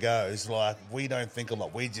winger goes, like, we don't think a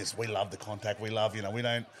lot. We love the contact. We love, we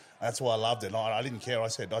don't. That's why I loved it. I didn't care.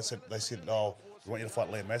 They said, oh, we want you to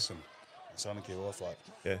fight Liam Messon. So I don't care who I fight.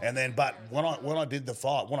 Yeah. And then, but when I did the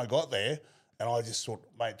fight, when I got there, and I just thought,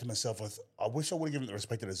 mate, to myself, I wish I would have given it the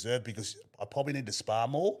respect it deserved, because I probably need to spar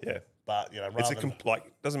more. Yeah. But,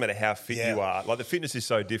 doesn't matter how fit you are. Like, the fitness is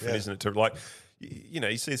so different, isn't it? To, like,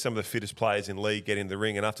 you see some of the fittest players in league get in the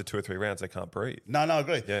ring, and after 2 or 3 rounds, they can't breathe. No, I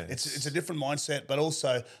agree. Yeah, it's a different mindset, but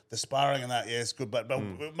also the sparring and that, it's good. But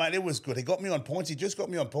mate, it was good. He got me on points. He just got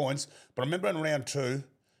me on points. But I remember in round 2,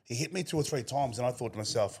 he hit me 2 or 3 times, and I thought to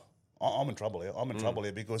myself, I'm in trouble here. I'm in trouble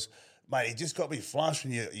here, because, mate, he just got me flush,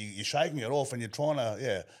 and you're shaking it off, and you're trying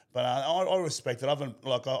to, But I respect it.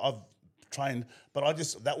 I've trained, but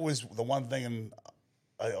that was the one thing, and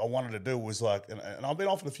I wanted to do was like, and I've been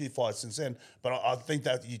offered a few fights since then, but I think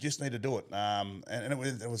that you just need to do it, and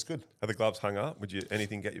it was good. Are the gloves hung up? Would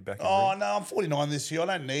anything get you back in the Oh, ring? no, I'm 49 this year. I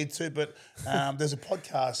don't need to, but there's a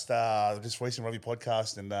podcast, just recent rugby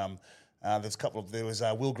podcast, and there's a couple of, there was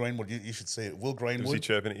Will Greenwood, you should see it. Will Greenwood. Was he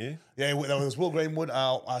chirping at you? Yeah, there was Will Greenwood,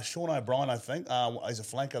 Sean O'Brien, I think, he's a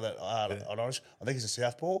flanker that Irish. I think he's a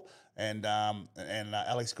southpaw, and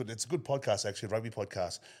Alex Good. It's a good podcast, actually, a rugby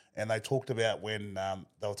podcast. And they talked about when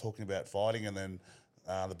they were talking about fighting, and then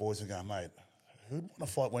the boys were going, mate, who'd want to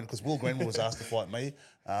fight when? Because Will Greenwood was asked to fight me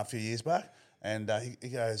a few years back. And he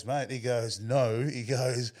goes, mate, he goes, no. He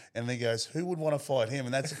goes, and he goes, who would want to fight him?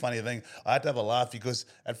 And that's the funny thing. I had to have a laugh, because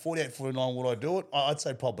at 48, 49, would I do it? I'd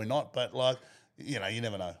say probably not, but, like, you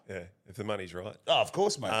never know. Yeah, if the money's right. Oh, of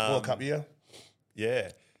course, mate. World Cup year. Yeah.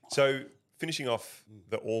 So finishing off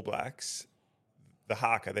the All Blacks, the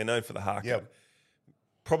haka, they're known for the haka. Yep.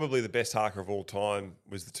 Probably the best haka of all time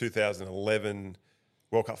was the 2011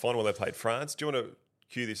 World Cup final where they played France. Do you want to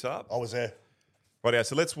cue this up? I was there. Right,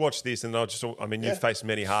 so let's watch this, and you've faced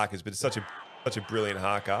many hakas, but it's such a brilliant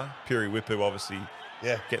haka. Piri Wipu obviously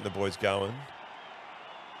getting the boys going.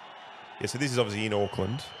 Yeah, so this is obviously in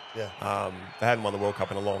Auckland. Yeah. They hadn't won the World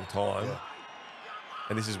Cup in a long time. Yeah.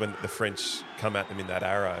 And this is when the French come at them in that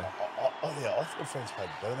arrow. I thought the French played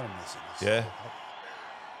better than this. Yeah.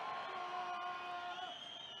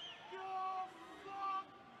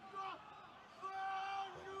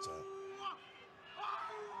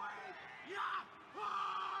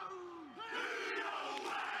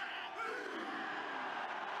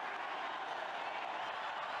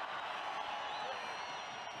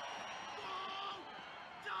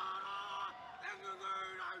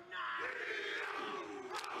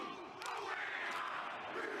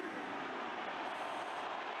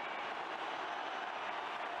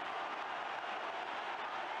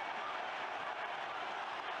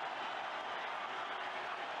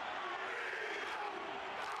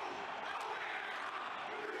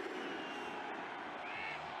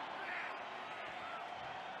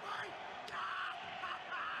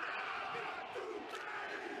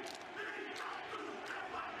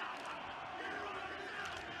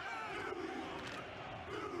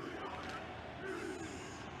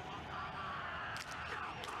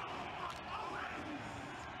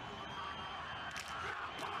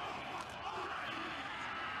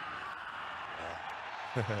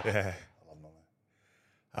 Yeah.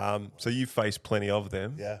 So you face plenty of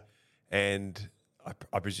them. Yeah. And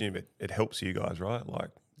I presume it helps you guys, right? Like,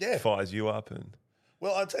 fires you up. And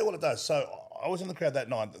Well, I'll tell you what it does. So I was in the crowd that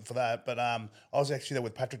night for that, but I was actually there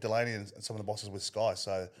with Patrick Delaney and some of the bosses with Sky.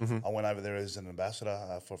 So I went over there as an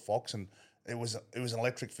ambassador for Fox, and it was an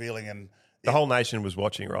electric feeling. And the whole nation was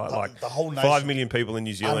watching, right? Like the whole nation. 5 million people in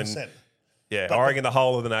New Zealand. 100%. Yeah, I reckon the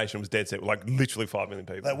whole of the nation was dead set, like literally 5 million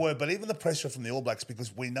people. They were, but even the pressure from the All Blacks,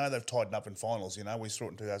 because we know they've tightened up in finals. We saw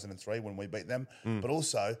it in 2003 when we beat them, but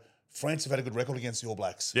also France have had a good record against the All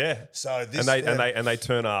Blacks. Yeah. So this and they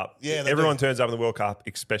turn up. Yeah, everyone turns up in the World Cup,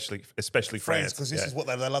 especially France, because this is what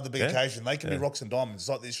they love, the big occasion. They can be rocks and diamonds. It's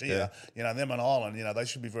like this year, them and Ireland. They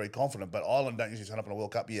should be very confident, but Ireland don't usually turn up in a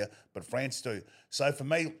World Cup year, but France do. So for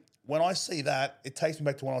me, when I see that, it takes me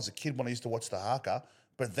back to when I was a kid when I used to watch the haka.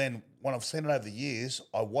 But then when I've seen it over the years,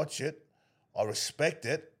 I watch it, I respect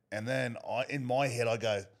it, and then in my head I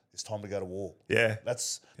go, it's time to go to war. Yeah.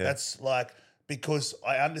 That's like, because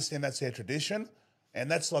I understand that's their tradition,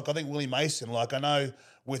 and that's like, I think Willie Mason, like I know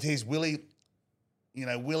with his Willie,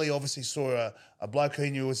 Willie obviously saw a bloke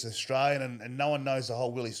he knew was Australian, and no one knows the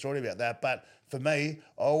whole Willie story about that. But for me,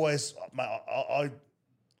 I always, I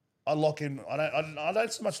lock in, I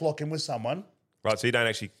don't so much lock in with someone. Right, so you don't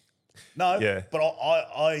actually... No, but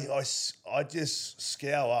I just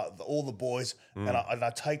scour all the boys, and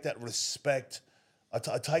I take that respect, I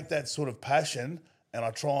take that sort of passion, and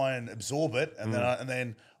I try and absorb it, and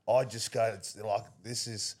then I just go, it's like, this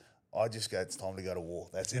is I just go, it's time to go to war.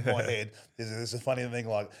 That's in my head. There's a funny thing,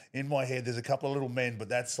 like in my head, there's a couple of little men, but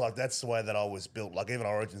that's the way that I was built. Like even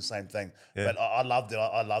Origin, same thing. Yeah. But I loved it.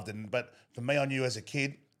 I loved it. But for me, I knew as a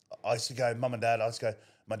kid, I used to go, Mum and Dad.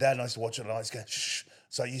 My dad and I used to watch it, and I used to go, shh.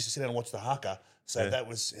 So I used to sit down and watch the haka. So that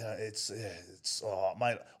was,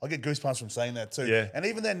 mate, I get goosebumps from saying that too. Yeah. And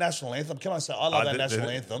even their national anthem. Can I say I love that national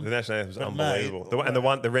anthem? The national anthem was But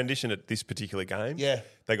unbelievable. The rendition at this particular game. Yeah.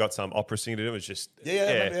 They got some opera singer to do. It was just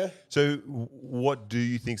Yeah. So, what do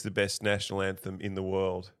you think's the best national anthem in the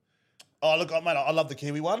world? Oh, look, mate, I love the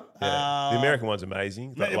Kiwi one. Yeah. The American one's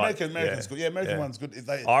amazing. American's good. Yeah, American one's good.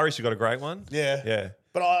 Irish, you got a great one. Yeah.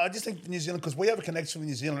 But I just think New Zealand, because we have a connection with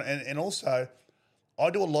New Zealand, and also I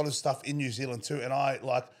do a lot of stuff in New Zealand too, and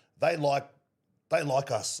they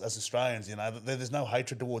like us as Australians. You know, there's no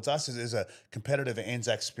hatred towards us. There's a competitive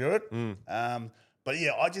Anzac spirit. But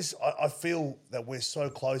yeah, I feel that we're so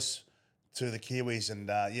close to the Kiwis, and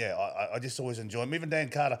I just always enjoy them. Even Dan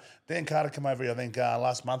Carter came over here, I think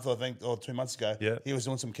last month, or 2 months ago. Yeah, he was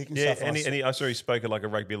doing some kicking stuff. And I saw he spoke at like a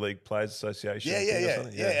rugby league players association.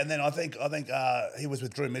 Yeah. And then I think he was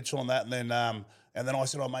with Drew Mitchell on that, and then I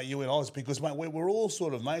said, "Oh, mate, you and I," because mate, we're all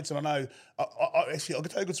sort of mates, and I know. Actually, I'll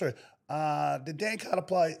tell you a good story. Did Dan Carter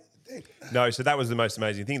play? No, so that was the most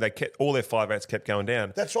amazing thing. They kept all their 5-outs kept going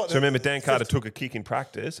down. That's right. So remember, Dan Carter took a kick in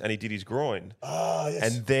practice and he did his groin. Ah,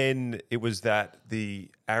 yes. And then it was the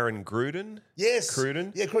Aaron Gruden. Yes.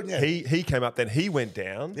 Cruden. Yeah, Cruden. Yeah. He came up. Then he went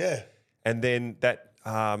down. Yeah. And then that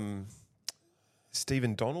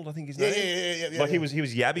Stephen Donald, I think his name. Yeah. Like he was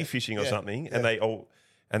yabby fishing or something, and they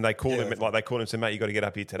called him and said, "Mate, you got to get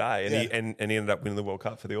up here today." And he ended up winning the World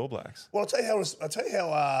Cup for the All Blacks. Well, I'll tell you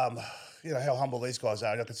how how humble these guys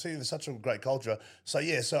are. I can see there's such a great culture. So I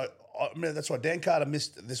mean, that's right. Dan Carter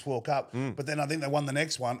missed this World Cup, but then I think they won the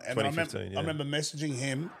next one. And I remember messaging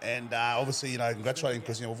him and obviously congratulating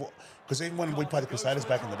him because even when we played the Crusaders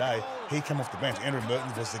back in the day, he came off the bench. Andrew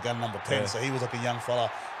Merton was the gun number 10, so he was like a young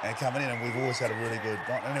fella and coming in, and we've always had a really good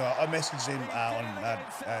bond. Anyway, I messaged him on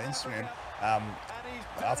Instagram.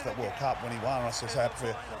 After that World Cup when he won, and I said, "So happy for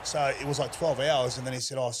you." So it was like 12 hours, and then he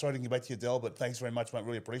said, "Oh, sorry to get back to you, Dell, but thanks very much, mate.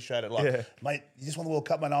 Really appreciate it." Mate, you just won the World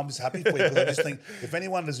Cup, mate. I'm just happy for you because I just think if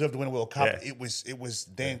anyone deserved to win a World Cup, it was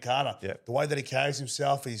Dan Carter. Yeah. The way that he carries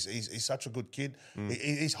himself, he's such a good kid.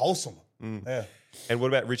 He's wholesome. Yeah. And what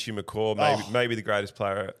about Richie McCaw? Maybe the greatest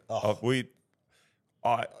player.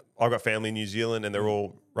 I got family in New Zealand, and they're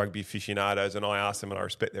all rugby aficionados, and I asked them, and I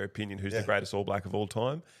respect their opinion, who's the greatest All Black of all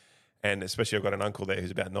time. And especially I've got an uncle there who's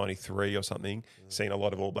about 93 or something, seen a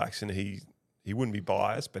lot of All Blacks, and he wouldn't be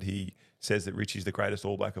biased, but he says that Richie's the greatest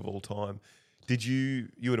All Black of all time. Did you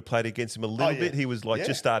would have played against him a little bit? He was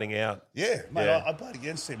just starting out. Yeah, mate, I played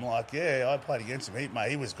against him. I played against him.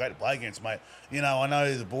 He was great to play against, mate. I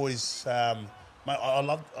know the boys, mate, I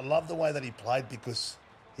love the way that he played because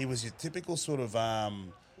he was your typical sort of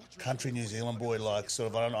country New Zealand boy, like sort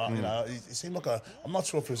of, I don't know, he seemed like I'm not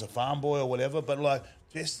sure if he was a farm boy or whatever, but like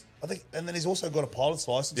just, I think, and then he's also got a pilot's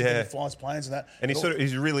license. He flies planes and that. And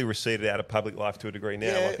he's really receded out of public life to a degree now.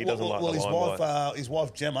 Yeah, like he doesn't like the limelight. His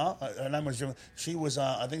wife Gemma, her name was Gemma. She was,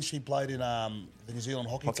 I think she played in the New Zealand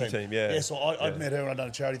hockey team. Yeah. Yeah, so I'd met her and I'd done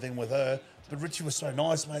a charity thing with her. But Richie was so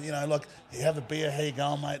nice, mate. Like you have a beer, how you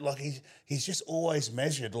going, mate? Like he's just always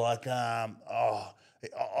measured. Like I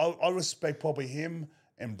respect probably him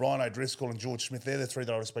and Brian O'Driscoll and George Smith. They're the three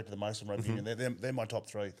that I respect the most in rugby union. They're my top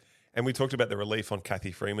three. And we talked about the relief on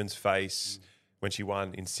Kathy Freeman's face when she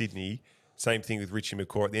won in Sydney. Same thing with Richie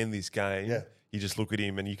McCaw at the end of this game. Yeah. You just look at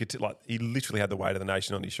him and you could he literally had the weight of the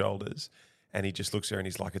nation on his shoulders. And he just looks there and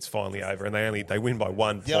he's like, "It's finally over." And they win by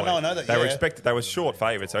 1 point. Yeah, no, I know that. They were short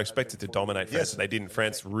favourites. They were expected to dominate France, but they didn't.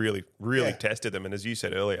 France really tested them. And as you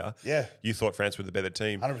said earlier, you thought France were the better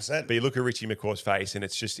team. 100%. But you look at Richie McCaw's face and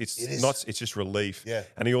it's just relief. Yeah.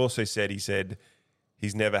 And he also said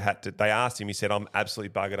he's never had to. They asked him. He said, "I'm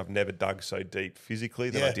absolutely buggered. I've never dug so deep physically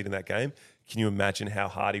than I did in that game." Can you imagine how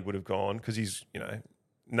hard he would have gone? Because he's,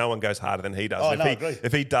 no one goes harder than he does. Oh, And no, I agree.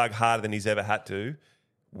 if he dug harder than he's ever had to,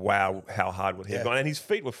 wow, how hard would he have gone? And his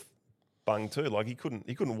feet were bung too. Like he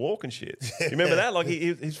couldn't walk and shit. You remember that? Like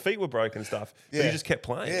his feet were broken and stuff. But he just kept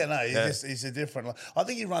playing. Yeah, no, he's a different. I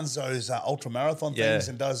think he runs those ultra marathon things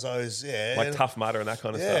and does those. Yeah, like Tough Mudder and that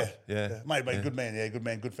kind of stuff. Yeah, mate, good man. Yeah, good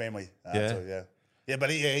man, good family. Too, yeah,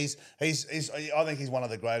 but he's I think he's one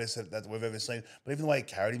of the greatest that we've ever seen. But even the way he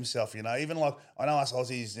carried himself, even like I know us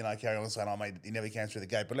Aussies, carry on saying, "Oh, mate, he never came through the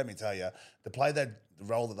gate." But let me tell you, to play that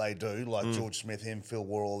role that they do, like George Smith, him, Phil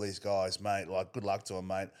Ward, all these guys, mate. Like, good luck to them,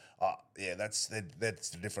 mate. That's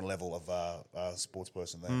a different level of sports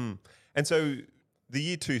person there. And so the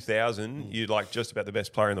year 2000, you're like just about the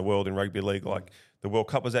best player in the world in rugby league. Like the World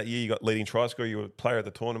Cup was that year. You got leading try scorer. You were player of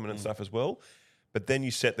the tournament and stuff as well. But then you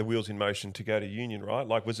set the wheels in motion to go to Union, right?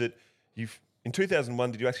 Like, was it in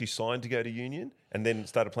 2001? Did you actually sign to go to Union and then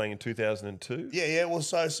started playing in 2002? Yeah. Well,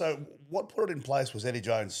 so what put it in place was Eddie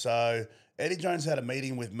Jones. So Eddie Jones had a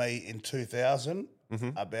meeting with me in 2000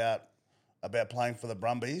 about playing for the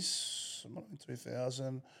Brumbies. In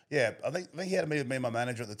 2000, yeah, I think he had a meeting with me and my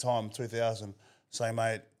manager at the time, 2000. Saying,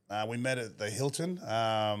 mate, we met at the Hilton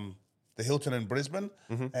in Brisbane,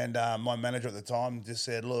 and my manager at the time just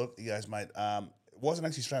said, look, he goes, mate, it wasn't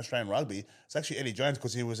actually Australian rugby. It's actually Eddie Jones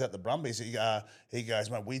because he was at the Brumbies. He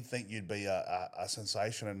goes, mate, we think you'd be a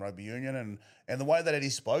sensation in rugby union. And the way that Eddie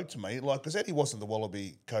spoke to me, like, because Eddie wasn't the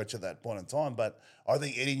Wallaby coach at that point in time, but I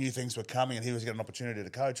think Eddie knew things were coming and he was getting an opportunity to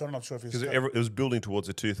coach. I'm not sure if he was... Because it was building towards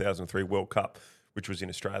the 2003 World Cup, which was in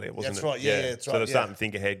Australia, wasn't that's it? Right, yeah, that's right. So they're starting to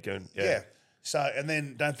think ahead, going, yeah. So, and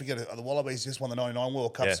then don't forget, the Wallabies just won the 99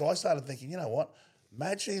 World Cup. Yeah. So I started thinking, you know what?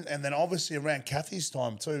 Imagine, and then obviously around Kathy's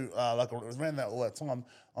time too, like around that all that time,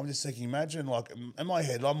 I'm just thinking, imagine, like in my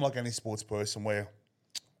head, I'm like any sports person where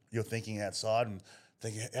you're thinking outside and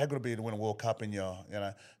thinking, how good it be to win a World Cup in your, you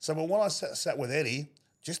know. So, but when I sat with Eddie,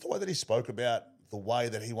 just the way that he spoke about the way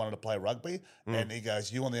that he wanted to play rugby, and he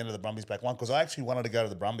goes, you on the end of the Brumbies back line, because I actually wanted to go to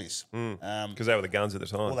the Brumbies. Because they were the guns at the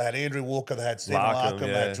time. Well, they had Andrew Walker, they had Stephen Larkham, they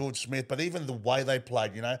had George Smith, but even the way they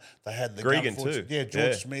played, you know, they had the Gregan Gunfoots, too. Yeah,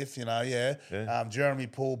 George Smith, you know, Jeremy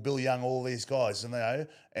Paul, Bill Young, all these guys, and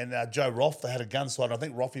Joe Roth, they had a gun side. I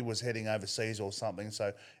think Roffey was heading overseas or something.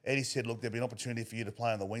 So Eddie said, look, there'd be an opportunity for you to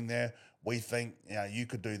play on the wing there. We think, you know, you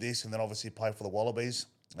could do this, and then obviously play for the Wallabies.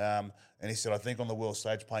 And he said, I think on the world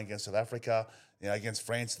stage, playing against South Africa, you know, against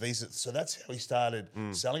France, so that's how he started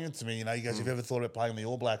selling it to me. You know, he goes, have you ever thought about playing the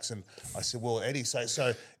All Blacks? And I said, well, Eddie,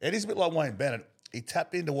 so Eddie's a bit like Wayne Bennett. He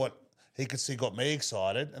tapped into what he could see got me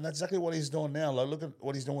excited, and that's exactly what he's doing now. Like, look at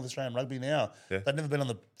what he's doing with Australian rugby now. Yeah. They've never been on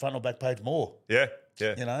the front or back page more. Yeah.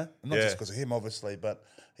 You know, not just because of him, obviously, but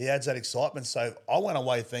he adds that excitement. So I went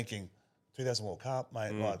away thinking, 2000 World Cup,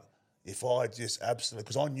 mate, like, if I just absolutely,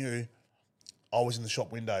 because I knew I was in the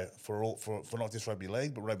shop window for not just rugby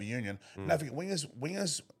league but rugby union. Now,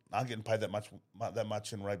 wingers aren't getting paid that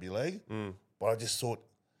much in rugby league. But I just thought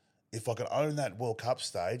if I could own that World Cup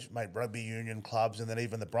stage, mate, rugby union clubs and then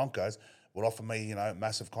even the Broncos would offer me, you know,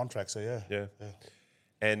 massive contracts. So yeah.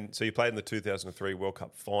 And so you played in the 2003 World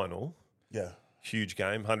Cup final. Yeah, huge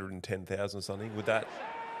game, 110,000 or something. Is that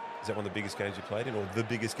one of the biggest games you played in, or the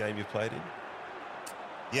biggest game you've played in?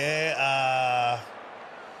 Yeah.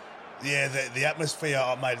 The atmosphere,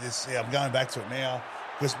 mate, I'm going back to it now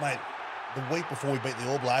because, mate, the week before we beat the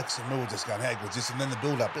All Blacks, and we were just going, how good is this? And then the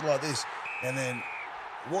build-up, a bit like this. And then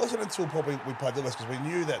it wasn't until probably we played the All Blacks because we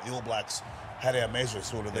knew that the All Blacks had our measure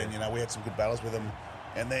sort of then. You know, we had some good battles with them.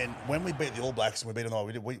 And then when we beat the All Blacks and we beat them,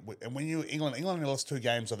 and we knew England only lost 2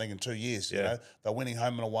 games, I think, in 2 years. You know, they're winning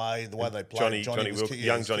home and away. The way they played, Johnny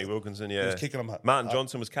Wilkinson, he was kicking them. Martin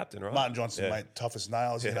Johnson was captain, right? Martin Johnson, mate, tough as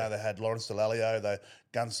nails. You know, they had Lawrence Delalio, the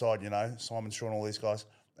gun side. You know, Simon Shaw, and all these guys.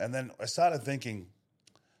 And then I started thinking,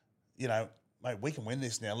 you know, mate, we can win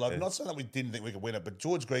this now. Like, not saying that we didn't think we could win it, but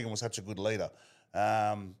George Gregan was such a good leader.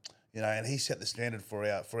 You know, and he set the standard for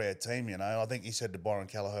our team. You know, I think he said to Byron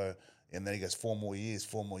Callagher. And then he goes, 4 more years.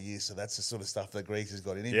 So that's the sort of stuff that Griggs has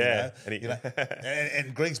got in him. Yeah. You know?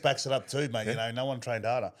 And Griggs backs it up too, mate. You know, no one trained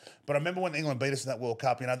harder. But I remember when England beat us in that World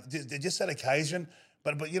Cup, you know, just that occasion.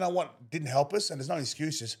 But you know what didn't help us? And there's no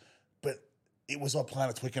excuses. But it was like playing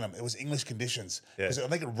at Twickenham. It was English conditions. Because I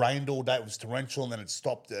think it rained all day. It was torrential and then it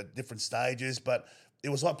stopped at different stages. But it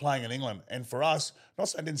was like playing in England. And for us, not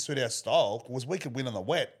saying it didn't suit our style, was we could win on the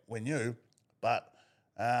wet, we knew. But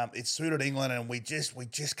it suited England, and we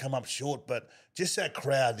just come up short. But just that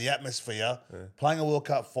crowd, the atmosphere, playing a World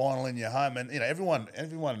Cup final in your home, and you know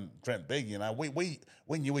everyone dreamt big. You know, we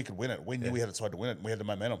knew we could win it. We knew we had a side to win it. And we had the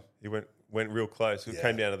momentum. He went real close. It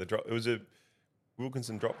came down to the drop. It was a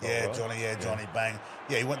Wilkinson drop goal, right? Johnny bang.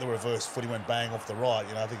 Yeah, he went the reverse foot. He went bang off the right.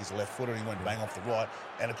 You know, I think he's a left footer. He went bang off the right.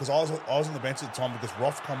 And because I was on the bench at the time because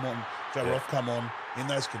Roth come on in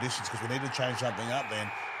those conditions because we needed to change something up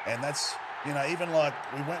then, and that's. You know, even like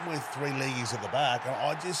we went with 3 leaguers at the back, and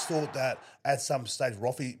I just thought that at some stage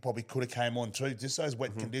Roffey probably could have came on too, just those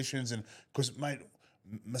wet conditions. And because, mate,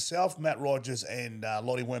 myself, Matt Rogers, and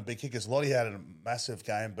Lottie weren't big kickers. Lottie had a massive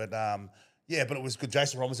game, but but it was good.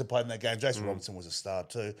 Jason Robinson played in that game. Jason Robinson was a star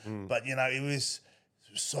too. But you know, it was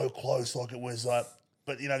so close, like it was like.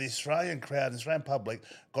 But you know, the Australian crowd, the Australian public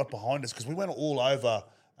got behind us because we went all over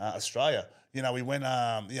Australia. we went,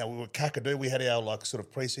 we were Kakadu. We had our like sort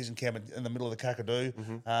of preseason camp in the middle of the Kakadu.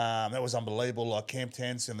 That was unbelievable, like camp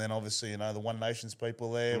tents, and then obviously the One Nations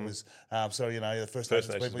people there was, the First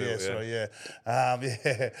Nations people.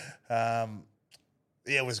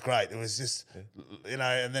 It was great. It was just,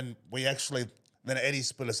 and then we actually. Then Eddie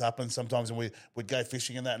split us up, and sometimes we'd go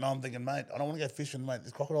fishing and that. And I'm thinking, mate, I don't want to go fishing, mate.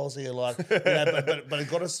 There's crocodiles here, but it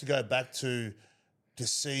got us to go back to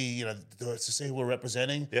see, to see who we're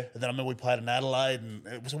representing. Yeah. And then I remember we played in Adelaide, and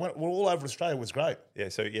we're all over Australia. It was great. Yeah.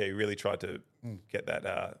 So you really tried to get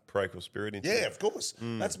that parochial spirit into. Yeah, of course.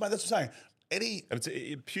 That's what I'm saying. Eddie, and it's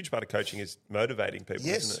a huge part of coaching is motivating people,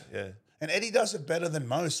 isn't it? Yeah. And Eddie does it better than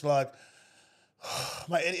most. Like.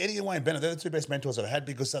 Mate, Eddie and Wayne Bennett, they're the two best mentors I've had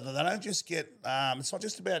because they don't just get. It's not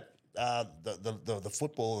just about the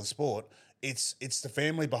football or the sport. It's the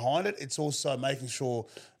family behind it. It's also making sure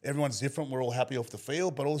everyone's different. We're all happy off the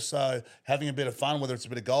field, but also having a bit of fun, whether it's a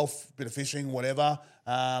bit of golf, a bit of fishing, whatever.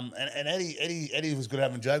 And Eddie was good at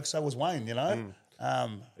having jokes. So was Wayne. Are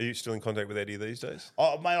you still in contact with Eddie these days?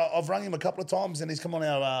 Oh, mate, I've rung him a couple of times, and he's come on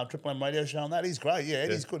our Triple M radio show and that. He's great. Yeah,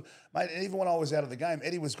 Eddie's good, mate. And even when I was out of the game,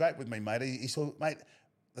 Eddie was great with me, mate. He saw, mate.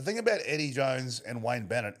 The thing about Eddie Jones and Wayne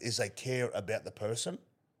Bennett is they care about the person,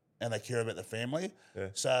 and they care about the family. Yeah.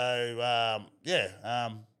 So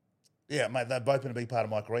mate, they've both been a big part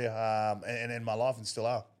of my career and in my life, and still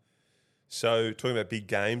are. So talking about big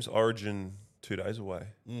games, Origin 2 days away.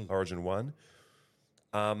 Origin 1.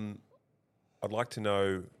 I'd like to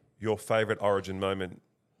know your favourite Origin moment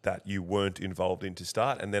that you weren't involved in to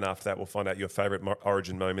start, and then after that we'll find out your favourite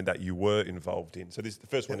Origin moment that you were involved in. So the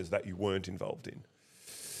first one is that you weren't involved in.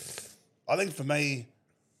 I think for me,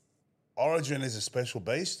 Origin is a special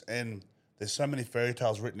beast, and there's so many fairy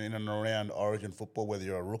tales written in and around Origin football, whether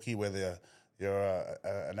you're a rookie, whether you're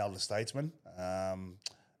an elder statesman. And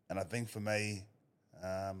I think for me,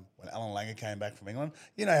 when Alan Langer came back from England,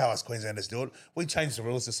 you know how us Queenslanders do it. We changed the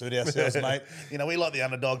rules to suit ourselves, mate. We like the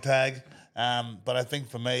underdog tag. But I think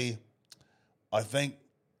for me,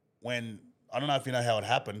 when I don't know if you know how it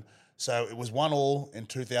happened. So it was 1-1 in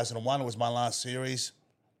 2001. It was my last series.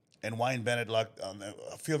 And Wayne Bennett, a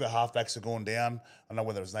few of our halfbacks had gone down. I don't know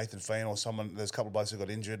whether it was Nathan Feen or someone. There's a couple of blokes who got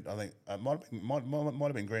injured. I think it might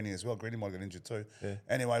have been Greeny as well. Greeny might have got injured too. Yeah.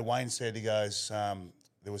 Anyway, Wayne said, he goes,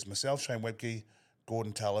 there was myself, Shane Webke,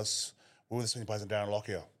 Gordon Tallis. We were the senior players in Darren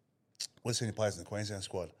Lockyer. We're the senior players in the Queensland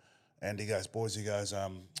squad. And he goes, boys, mate,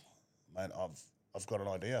 I've got an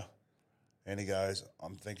idea. And he goes,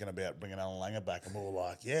 I'm thinking about bringing Alan Langer back. And we were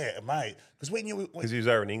like, yeah, mate. Because we knew... Because he was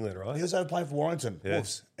over in England, right? He was over playing for Warrington,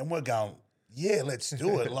 Wolves. And we're going, yeah, let's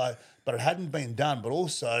do it. But it hadn't been done. But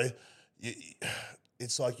also,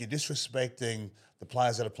 it's like you're disrespecting the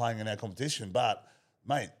players that are playing in our competition. But,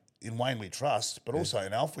 mate, in Wayne we trust, but also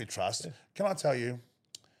in Alf we trust. Yeah. Can I tell you,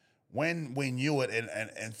 when we knew it,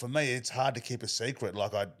 and for me, it's hard to keep a secret.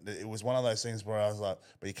 It was one of those things where I was like,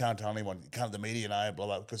 but you can't tell anyone, you can't the media know, blah,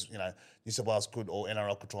 blah, because, New South Wales could, or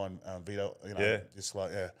NRL could try and veto,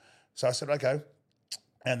 So I said, okay.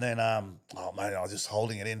 And then, I was just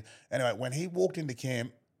holding it in. Anyway, when he walked into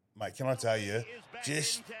camp, mate, can I tell you,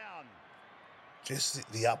 just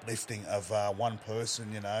the uplifting of one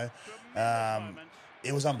person,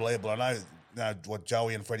 it was unbelievable. I know what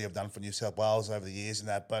Joey and Freddie have done for New South Wales over the years and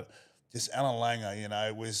that, but just Alan Langer,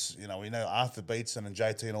 it was, we know Arthur Beetson and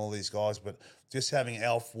JT and all these guys, but just having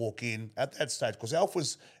Alf walk in at that stage, because Alf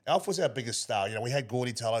was our biggest star. We had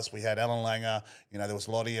Gordy Tallis, we had Alan Langer, there was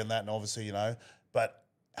Lottie and that, and obviously, but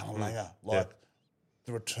Alan Langer,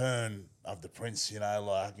 the return of the Prince,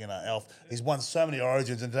 Alf, he's won so many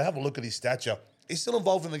Origins, and to have a look at his stature, he's still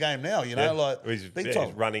involved in the game now, big time.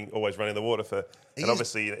 He's always running the water and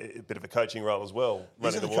obviously a bit of a coaching role as well.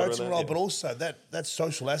 He's in the coaching role, but also that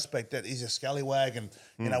social aspect, that he's a scallywag, and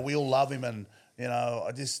we all love him, and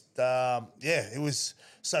I just it was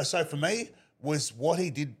so for me was what he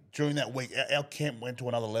did during that week. Our camp went to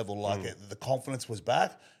another level. The confidence was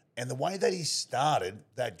back. And the way that he started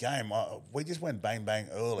that game, we just went bang bang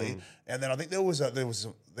early, and then I think there was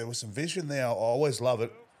some vision there. I always love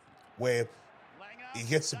it, where he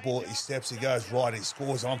gets the ball, he steps, he goes right, he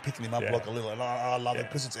scores, and I'm picking him up like a little, and I love it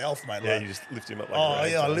because it's Alf, mate. Yeah, you just lift him up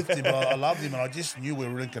like I lifted him, I loved him, and I just knew we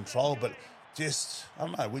were in control, but just, I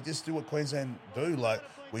don't know, we just do what Queensland do,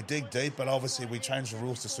 we dig deep, but obviously we change the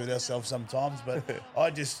rules to suit ourselves sometimes, but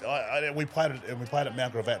we played at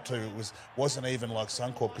Mount Gravatt too. It wasn't even like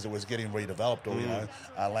Suncorp because it was getting redeveloped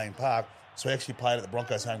or, Lane Park, so we actually played at the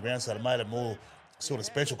Broncos home ground, so it made it more sort of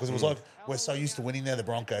special because it was like we're so used to winning there, the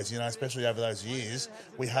Broncos, especially over those years.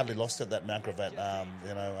 We hardly lost at that Mount Gravatt, out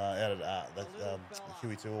at the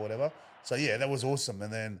Huey2 or whatever. So, yeah, that was awesome.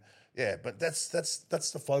 And then, yeah, but that's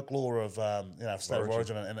the folklore of, State of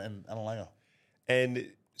Origin and Alanga.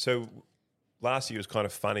 And so last year was kind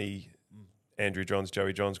of funny.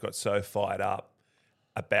 Joey Johns got so fired up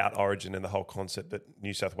about Origin and the whole concept that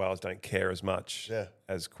New South Wales don't care as much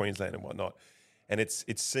as Queensland and whatnot. And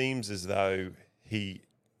it seems as though he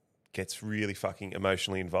gets really fucking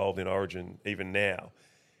emotionally involved in Origin even now.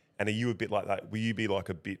 And are you a bit like that? Will you be like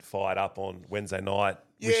a bit fired up on Wednesday night,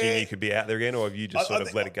 wishing you could be out there again, or have you just sort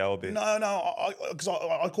of let it go a bit? No, because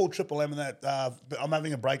I called Triple M and that. I'm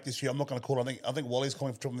having a break this year. I'm not going to call it. I think Wally's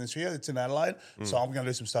calling for Triple M this year. It's in Adelaide, so I'm going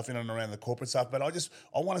to do some stuff in and around the corporate stuff. But I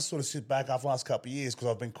want to sort of sit back after the last couple of years because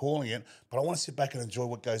I've been calling it. But I want to sit back and enjoy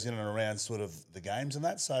what goes in and around sort of the games and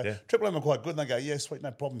that. So Triple M are quite good, and they go, yeah, sweet,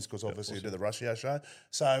 no problems, because obviously you do the Rush Hour show.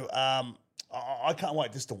 So. I can't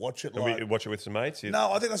wait just to watch it. Watch it with some mates?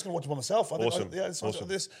 No, I think I'm just going to watch it by myself. Awesome. I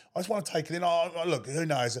just want to take it in. Look, who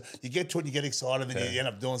knows? You get to it, you get excited, and then you end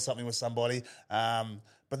up doing something with somebody. But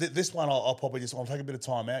this one, I'll probably I'll take a bit of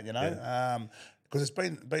time out, because it's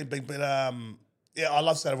been I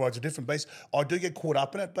love State of Origin, a different beast. I do get caught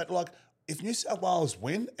up in it, but like, if New South Wales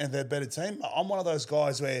win and they're a better team, I'm one of those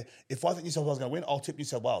guys where if I think New South Wales is going to win, I'll tip New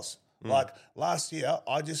South Wales. Like last year,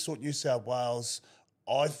 I just thought New South Wales.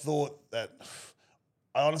 I thought that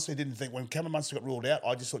I honestly didn't think when Cameron Munster got ruled out,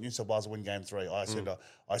 I just thought New South Wales would win Game 3. I said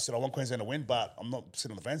I want Queensland to win, but I'm not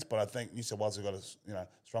sitting on the fence. But I think New South Wales have got a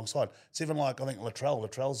strong side. It's even like I think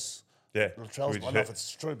Latrell's. I don't know if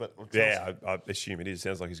it's true, but I assume it is.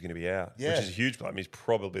 Sounds like he's going to be out, which is a huge player. I mean, he's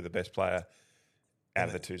probably the best player out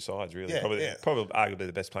of the two sides, really. Probably arguably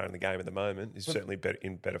the best player in the game at the moment. He's certainly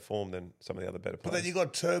in better form than some of the other better players. But then you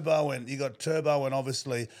got Turbo and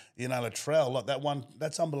obviously Latrell. Like that one,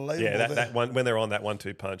 that's unbelievable. Yeah, that one when they're on that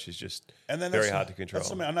 1-2 punch is just very hard to control. That's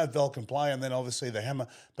something I know Val can play, and then obviously the Hammer,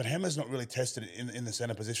 but Hammer's not really tested in the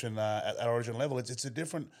centre position at Origin level. It's a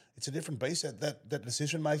different beast. That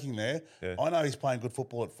decision making there. Yeah. I know he's playing good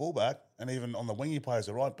football at fullback, and even on the wing he plays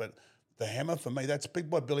all right, but. The Hammer for me, that's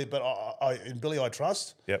big boy Billy, but in Billy I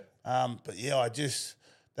trust. Yep. But yeah,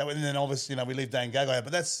 and then obviously we leave Dane Gagai out,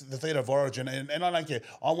 but that's the theatre of Origin, and I don't care.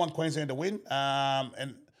 I want Queensland to win. I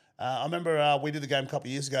remember we did the game a couple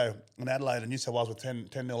of years ago in Adelaide, and New South Wales were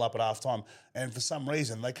 10-0 up at half time, and for some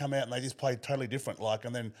reason they come out and they just play totally different.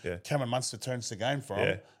 And then Cameron Munster turns the game for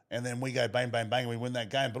them. And then we go bang, bang, bang, and we win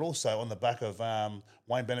that game. But also on the back of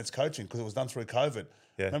Wayne Bennett's coaching, because it was done through COVID.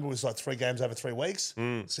 Yeah. Remember, it was like 3 games over 3 weeks.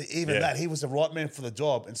 See, that he was the right man for the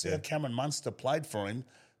job. And see how Cameron Munster played for him,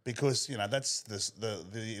 because that's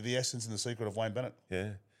the essence and the secret of Wayne Bennett. Yeah.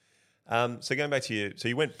 So going back to you, so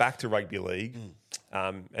you went back to rugby league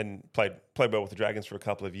and played well with the Dragons for a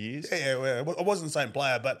couple of years. Yeah. I wasn't the same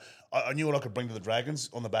player, but I knew what I could bring to the Dragons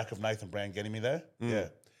on the back of Nathan Brown getting me there. Yeah.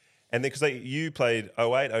 And because you played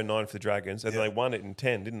 08, 09 for the Dragons, and they won it in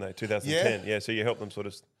 10, didn't they? 2010. Yeah. So you helped them sort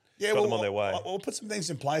of got them on their way. We'll put some things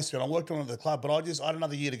in place here. I worked on it at the club, but I had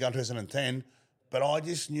another year to go in 2010. But I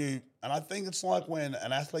just knew, and I think it's like when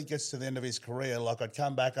an athlete gets to the end of his career, like I'd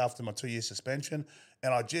come back after my 2-year suspension,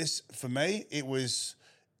 and for me, it was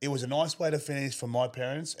a nice way to finish for my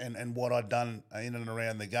parents and what I'd done in and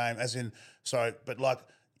around the game.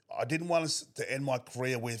 I didn't want to end my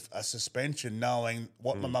career with a suspension, knowing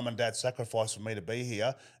what my mum and dad sacrificed for me to be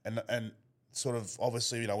here, and sort of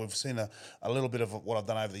obviously, we've seen a little bit of what I've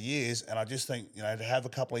done over the years, and I just think, to have a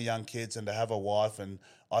couple of young kids and to have a wife, and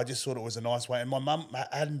I just thought it was a nice way. And my mum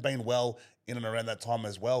hadn't been well in and around that time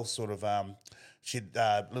as well, sort of, she'd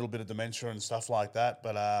a little bit of dementia and stuff like that,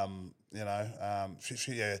 but and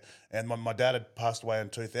my dad had passed away in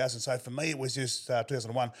 2000. So for me, it was just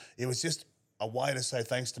 2001. It was just a way to say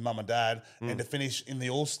thanks to mum and dad and to finish in the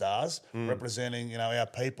All-Stars representing, our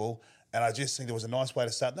people. And I just think there was a nice way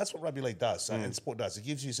to start. And that's what rugby league does, and sport does. It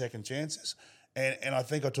gives you second chances. And I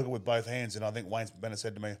think I took it with both hands. And I think Wayne Bennett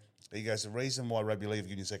said to me, he goes, the reason why rugby league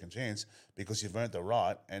gives you a second chance, because you've earned the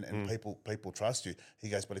right and people trust you. He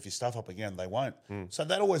goes, but if you stuff up again, they won't. So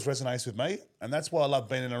that always resonates with me. And that's why I love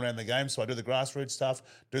being in and around the game. So I do the grassroots stuff,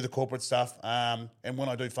 do the corporate stuff. And when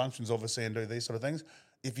I do functions, obviously, and do these sort of things,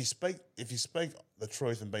 if you speak the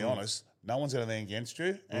truth and be honest, no one's got anything against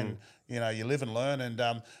you, and you live and learn. And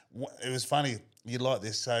it was funny, you like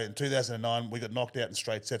this. So in 2009, we got knocked out in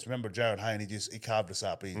straight sets. Remember Jared Hayne? He carved us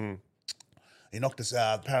up. He knocked us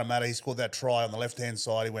out. Parramatta. He scored that try on the left hand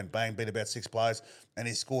side. He went bang, beat about 6 players, and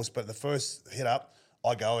he scores. But the first hit up,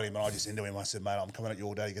 I go at him and I just into him. I said, mate, I'm coming at you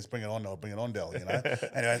all day. He goes, bring it on, Del. Bring it on, Del.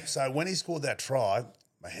 Anyway, so when he scored that try,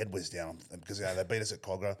 my head was down because they beat us at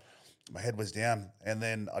Cogra. my head was down, and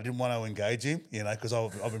then I didn't want to engage him, because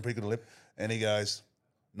I've been pretty good at lip. And he goes,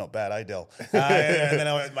 "Not bad, eh, Del?" And then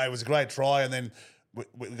I went, "Mate, it was a great try." And then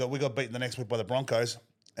we got beaten the next week by the Broncos.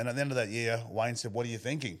 And at the end of that year, Wayne said, "What are you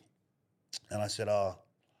thinking?" And I said, I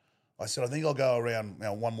think I'll go around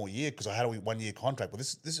one more year because I had a 1 year contract. But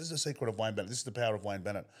this is the secret of Wayne Bennett. This is the power of Wayne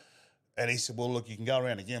Bennett." And he said, "Well, look, you can go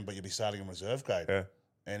around again, but you'll be starting in reserve grade." Yeah.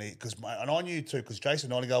 And I knew too because Jason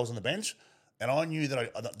Nightingale was on the bench, and I knew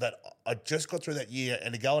that I just got through that year,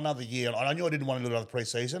 and to go another year, and I knew I didn't want to do another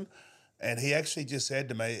pre-season. And he actually just said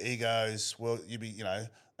to me, he goes, "Well, you be,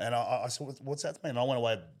 and I said, "What's that mean?" And I went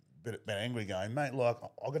away a bit angry, going, "Mate, like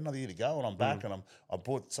I've got another year to go, and I'm back, and I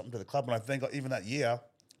brought something to the club." And I think even that year,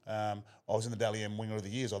 I was in the Dally M Winger of the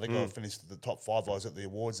Years. I think I finished the top 5. I was at the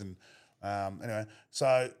awards, and anyway,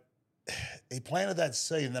 so he planted that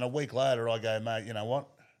seed, and then a week later, I go, "Mate, you know what?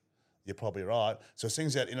 You're probably right." So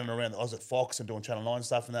things out in and around. I was at Fox and doing Channel 9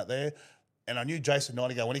 stuff and that there. And I knew Jason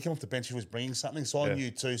Nightingale, when he came off the bench, he was bringing something. So I knew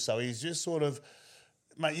too. So he's just sort of,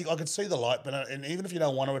 mate, I could see the light. But and even if you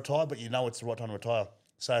don't want to retire, but you know it's the right time to retire.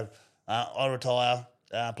 So I retire,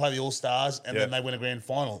 play the All-Stars, and then they win a grand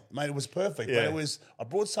final. Mate, it was perfect. Yeah. But I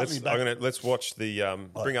brought something back. Let's watch the,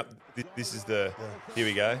 bring up, this is the, here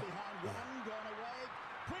we go.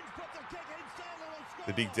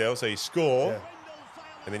 The big Dell. So you score,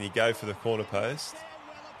 and then you go for the corner post.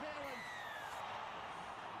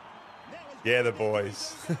 Yeah, the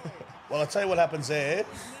boys. Well, I'll tell you what happens there.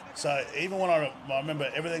 So even when I remember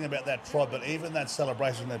everything about that try, but even that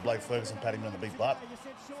celebration that Blake Ferguson patting me on the big butt,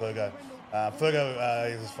 Fergo.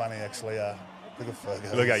 He was funny actually. Look at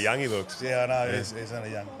Fergo. Look how young he looks. Yeah, I know. Yeah. He's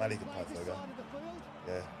only young. Maybe he can play Fergo.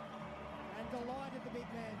 Yeah.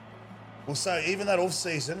 Well, so even that off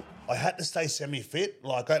season, I had to stay semi-fit,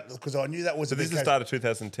 because I knew that was. So this is the start of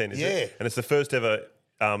 2010, is it? And it's the first ever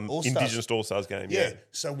Indigenous All-Stars game. Yeah.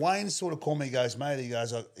 So Wayne sort of called me. He goes, "Mate," he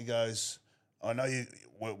goes, "I know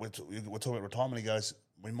we're talking about retirement." He goes,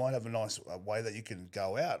 "We might have a nice way that you can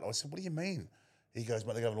go out." I said, "What do you mean?" He goes,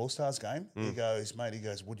 "Mate, they have an All-Stars game." He goes, "Mate," he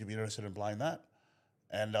goes, "Would you be interested in playing that?"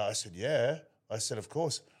 And I said, "Yeah." I said, "Of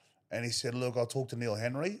course." And he said, "Look, I'll talk to Neil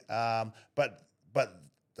Henry." But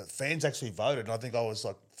the fans actually voted, and I think I was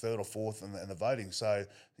like 3rd or 4th in the voting. So,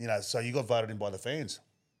 so you got voted in by the fans.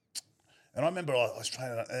 And I remember I was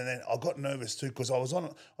training, and then I got nervous too because I was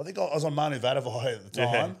on Manu Vadavai at the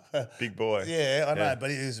time. Yeah, big boy. Yeah, I know, but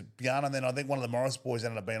he was young, and then I think one of the Morris boys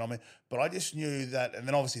ended up being on me. But I just knew that, and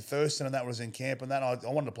then obviously Thurston and that was in camp, and that I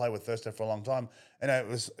wanted to play with Thurston for a long time. And it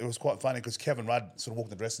was quite funny because Kevin Rudd sort of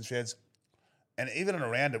walked in the dressing sheds, and even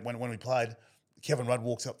around it when we played, Kevin Rudd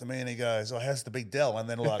walks up to me and he goes, "Oh, how's the big Dell?" And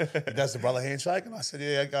then he does the brother handshake, and I said,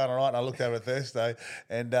 "Yeah, going all right." And I looked over at Thursday,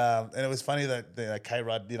 and it was funny that K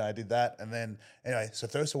Rudd did that, and then anyway, so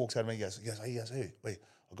Thursday walks out to me, he goes, "Hey, wait,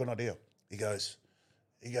 I've got an idea." He goes,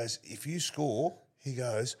 "If you score," he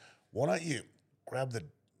goes, "why don't you grab the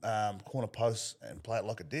corner post and play it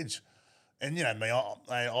like a didge?" And you know me,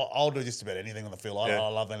 I'll do just about anything on the field. I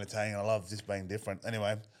love entertaining, I love just being different.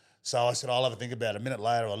 Anyway, so I said, "I'll have a think about it." A minute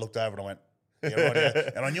later, I looked over and I went, "Yeah, right, yeah."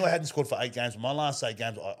 And I knew I hadn't scored for 8 games. But my last 8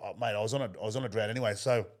 games, mate, I was on a drought anyway.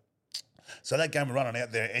 So that game, we're running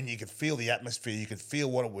out there, and you could feel the atmosphere. You could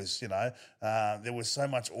feel what it was. There was so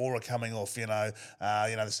much aura coming off.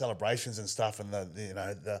 The celebrations and stuff, and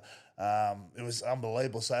it was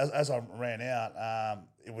unbelievable. So as I ran out,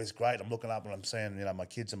 it was great. I'm looking up and I'm seeing my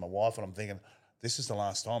kids and my wife, and I'm thinking, this is the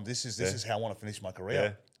last time. This is how I want to finish my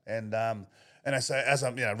career. Yeah. And I say, as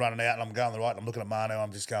I'm running out and I'm going the right, and I'm looking at Manu,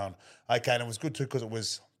 I'm just going, okay. And it was good too because it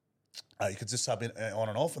was you could just sub in on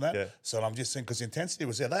and off and that. Yeah. So I'm just saying because the intensity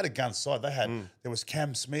was there. They had a gun side. They had there was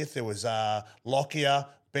Cam Smith, there was Lockyer,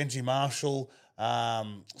 Benji Marshall,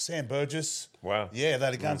 Sam Burgess. Wow. Yeah, they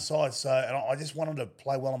had a gun side. So and I just wanted to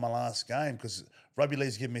play well in my last game because rugby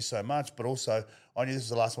league's given me so much, but also I knew this was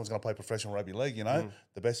the last one I was going to play professional rugby league.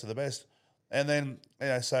 The best of the best. And then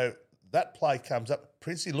so that play comes up.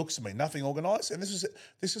 Princey looks at me, nothing organised, and this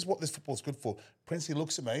is what this football's good for. Princey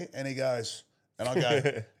looks at me and he goes, and I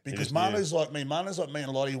go, because Manu's like me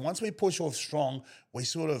and Lottie. Once we push off strong, we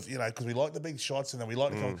sort of, because we like the big shots and then we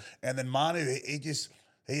like to come, and then Manu, he's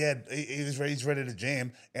ready to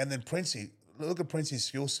jam, and then Princey, look at Princey's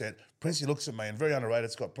skill set. Princey looks at me, and very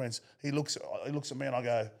underrated Scott Prince. He looks at me and I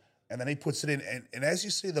go, and then he puts it in, and as you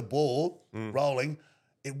see the ball rolling,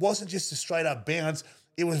 it wasn't just a straight up bounce.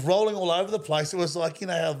 It was rolling all over the place. It was like,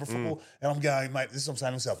 how football, and I'm going, mate, this is what I'm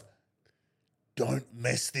saying to myself, don't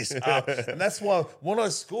mess this up. And that's why when I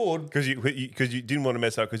scored, because you didn't want to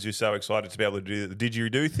mess up because you're so excited to be able to do the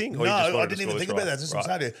didgeridoo thing. Or no, you just I didn't even think about that. That's what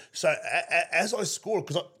I'm saying to you. So as I scored,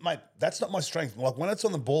 because mate, that's not my strength. Like when it's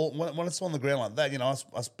on the ball, when it's on the ground like that,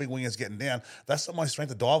 us big wingers getting down, that's not my strength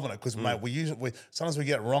to dive on it. Because mate, sometimes we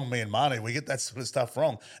get it wrong. Me and Marnie, we get that sort of stuff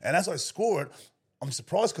wrong. And as I score it, I'm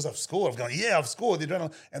surprised because I've scored. I'm going, yeah, I've scored. The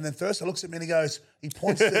adrenaline. And then Thursday looks at me and he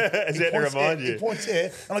points there. He points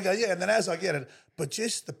there. And I go, yeah. And then as I get it, but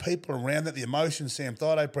just the people around that, the emotion, Sam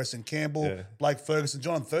Thaiday, Preston Campbell, Blake Ferguson,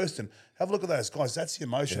 John Thurston, have a look at those guys. That's the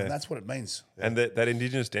emotion, and that's what it means. Yeah. And that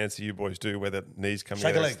Indigenous dance that you boys do where the knees come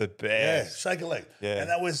shake out, a leg. it's the best. Yeah, shake a leg. Yeah.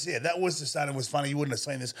 And that was the start. It was funny. You wouldn't have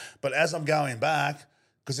seen this. But as I'm going back,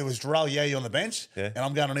 because there was Jarrell Yeo on the bench, and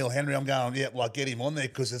I'm going to Neil Henry. I'm going, get him on there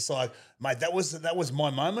because it's like, mate, that was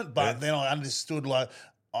my moment. But then I understood, like,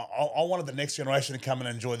 I wanted the next generation to come and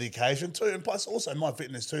enjoy the occasion too, and plus also my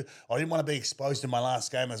fitness too. I didn't want to be exposed in my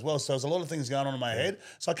last game as well, so there's a lot of things going on in my head.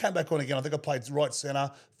 So I came back on again. I think I played right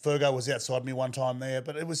centre. Fergo was outside me one time there,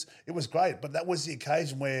 but it was great. But that was the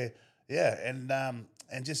occasion where, and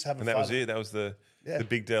just having fun. And that was it. That was the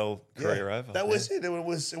Big Dell career over. That was it. It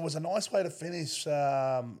was a nice way to finish.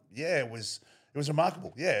 It was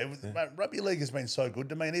remarkable. Yeah, rugby league has been so good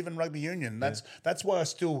to me, and even rugby union. That's why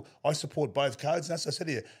I support both codes. And as I said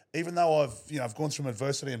to you, even though I've gone through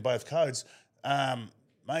adversity in both codes,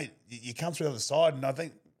 mate, you come through the other side, and I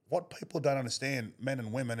think what people don't understand, men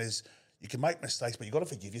and women, is you can make mistakes, but you got to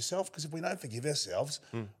forgive yourself, because if we don't forgive ourselves.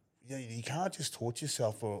 You can't just torture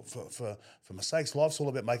yourself for mistakes. Life's all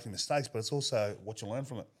about making mistakes, but it's also what you learn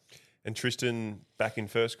from it. And Tristan, back in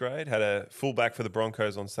first grade, had a fullback for the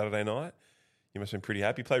Broncos on Saturday night. You must have been pretty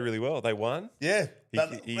happy. He played really well. They won. Yeah.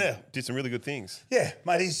 He did some really good things. Yeah,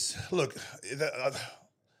 mate, his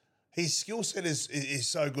skill set is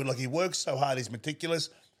so good. Like, he works so hard. He's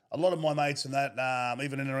meticulous. A lot of my mates and that,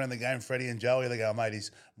 even in and around the game, Freddie and Joey, they go, mate,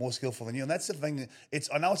 he's more skillful than you. And that's the thing.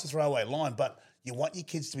 I know it's a throwaway line, but you want your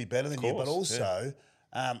kids to be better than you. But also,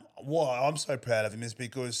 why I'm so proud of him is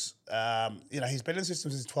because, he's been in the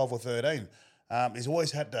system since 12 or 13. He's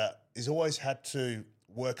always had to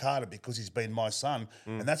work harder because he's been my son.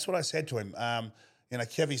 And that's what I said to him.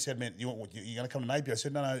 Kevy said, man, you're going to come to Napier? I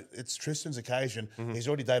said, no, it's Tristan's occasion. He's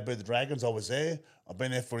already debuted the Dragons. I was there. I've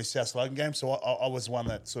been there for his South Logan game. So I was the one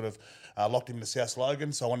that sort of locked him into South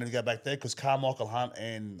Logan. So I wanted to go back there because Carmichael Hunt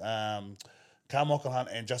and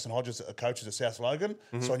Justin Hodges are coaches at South Logan.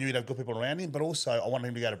 So I knew he'd have good people around him. But also I wanted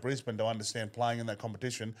him to go to Brisbane to understand playing in that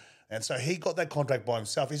competition. And so he got that contract by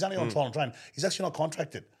himself. He's only on trial and train. He's actually not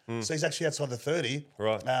contracted. So he's actually outside the 30.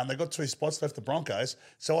 Right. They've got 2 spots left, the Broncos.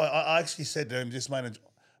 So I actually said to him,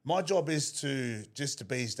 my job is to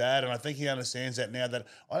be his dad, and I think he understands that now, that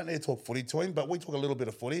I don't need to talk footy to him, but we talk a little bit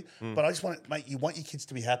of footy. But I just want, mate, you want your kids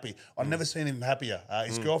to be happy. I've never seen him happier.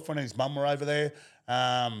 His girlfriend and his mum were over there.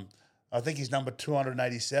 I think he's number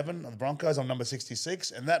 287 of the Broncos. I'm number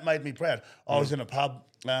 66, and that made me proud. I was in a pub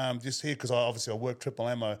just here because I work Triple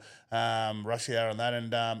M, rush hour and that,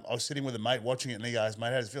 and I was sitting with a mate watching it, and he goes,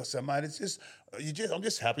 mate, how does it feel? So, mate, I'm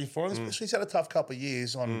just happy for him. Especially he's had a tough couple of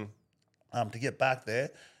years to get back there.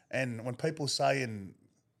 And when people say,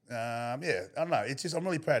 I don't know, I'm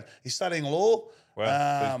really proud. He's studying law.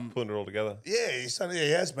 Wow, he's putting it all together. Yeah,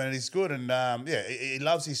 he has been, and he's good, and he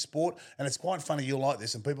loves his sport, and it's quite funny. You'll like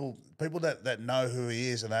this, and people that know who he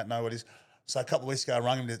is and that know what he is. So a couple of weeks ago, I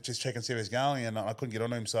rang him to just check and see how he's going, and I couldn't get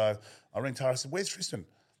on him, so I rang Tara. I said, "Where's Tristan?"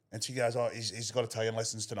 And she goes, "Oh, he's got Italian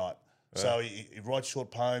lessons tonight." Yeah. So he writes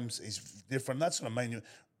short poems. He's different. That's what I mean.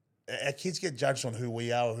 Our kids get judged on who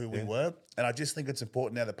we are or who we were, and I just think it's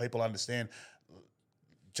important now that people understand.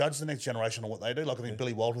 Judge the next generation on what they do. Like, I think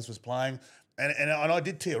Billy Walters was playing. And I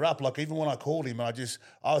did tear up. Like, even when I called him, I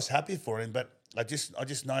was happy for him. But I just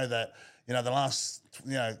know that, the last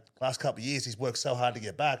couple of years he's worked so hard to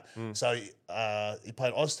get back. So he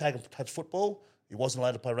played Oztag and touch football. He wasn't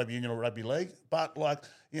allowed to play rugby union or rugby league. But I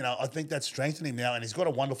think that's strengthened him now, and he's got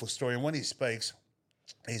a wonderful story. And when he speaks,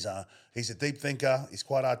 he's a deep thinker. He's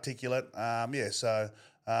quite articulate. So.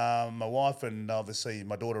 My wife and obviously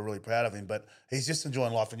my daughter are really proud of him, but he's just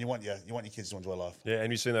enjoying life, and you want your kids to enjoy life. Yeah,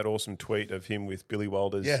 and you've seen that awesome tweet of him with Billy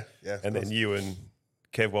Walters. Yeah, and then you and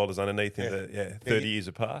Kev Walters underneath him. 30 years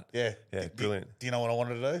apart. Yeah, brilliant. Do you know what I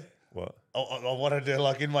wanted to do? What? I wanted to,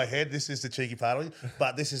 like, in my head, this is the cheeky part of me,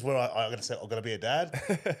 but this is where I'm going to say, I'm going to be a dad.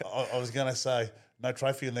 I was going to say, no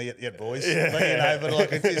trophy in there yet, boys. Yeah. But like,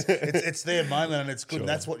 it's their moment, and it's good. Sure. And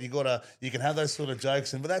that's what you can have those sort of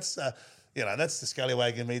jokes, but that's. That's the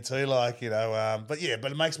scallywag in me too, but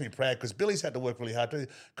it makes me proud because Billy's had to work really hard too.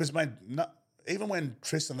 Because, mate, even when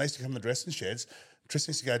Tristan, they used to come to the dressing sheds,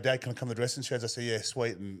 Tristan used to go, Dad, can I come to the dressing sheds? I say, yeah,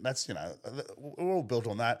 sweet. And that's, we're all built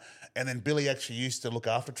on that. And then Billy actually used to look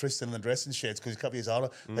after Tristan in the dressing sheds because he's a couple years older.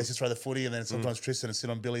 They used to throw the footy and then sometimes Tristan would sit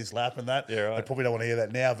on Billy's lap and that. Yeah, right. They probably don't want to hear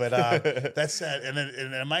that now, but that's sad. And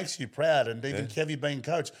it makes you proud. And even Kevy being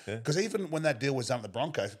coach. Because even when that deal was done at the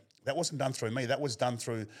Broncos, that wasn't done through me. That was done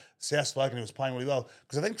through South Slogan, who was playing really well.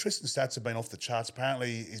 Because I think Tristan's stats have been off the charts.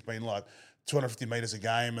 Apparently, he's been like 250 metres a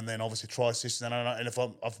game, and then obviously try assists. And I don't know. And if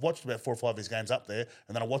I've watched about 4 or 5 of his games up there,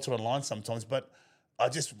 and then I watch it online sometimes. But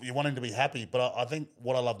you want him to be happy. But I think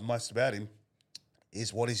what I love most about him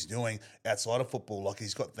is what he's doing outside of football. Like,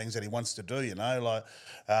 he's got things that he wants to do. He loves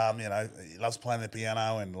playing the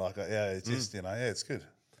piano and it's just it's good.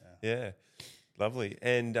 Yeah, lovely.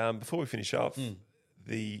 And before we finish off.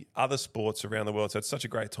 The other sports around the world. So it's such a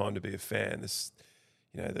great time to be a fan.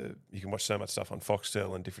 You can watch so much stuff on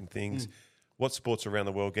Foxtel and different things. What sports around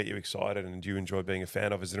the world get you excited, and do you enjoy being a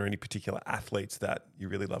fan of? Is there any particular athletes that you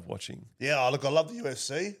really love watching? Yeah, look, I love the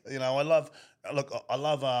UFC. I love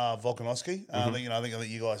Volkanovski. I think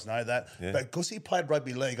you guys know that. Yeah. But because he played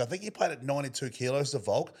rugby league, I think he played at 92 kilos, the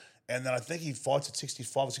Volk, and then I think he fights at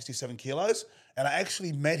 65 or 67 kilos. And I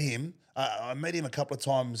actually met him. I met him a couple of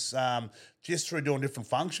times just through doing different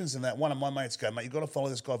functions. And that one of my mates go, mate, you've got to follow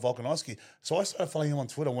this guy Volkanovski. So I started following him on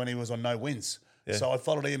Twitter when he was on No Wins. Yeah. So I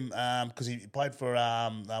followed him because he played for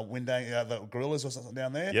Wendell, the Gorillas or something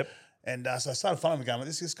down there. Yep. And so I started following him going,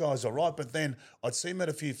 this guy's all right. But then I'd see him at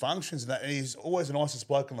a few functions and he's always the nicest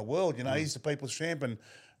bloke in the world. He's the people's champ. And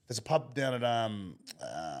there's a pub down at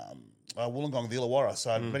Wollongong, the Illawarra.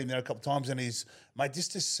 So I met him there a couple of times, and mate,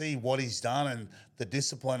 just to see what he's done and the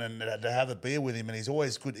discipline and to have a beer with him, and he's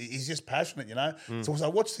always good. He's just passionate, So I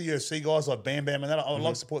watch the UFC guys like Bam Bam and that. I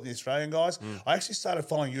like to support the Australian guys. I actually started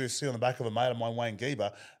following UFC on the back of a mate of mine, Wayne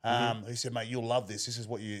Geber. He said, mate, you'll love this. This is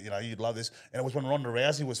what you'd love this. And it was when Ronda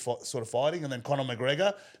Rousey was sort of fighting, and then Conor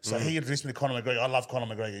McGregor. So he introduced me to Conor McGregor. I love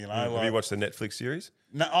Conor McGregor, Have you watched the Netflix series?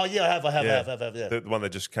 No, I have, yeah. The one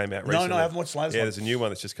that just came out recently. No, I haven't watched the latest one. There's a new one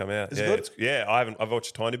that's just come out. Is it good? I've watched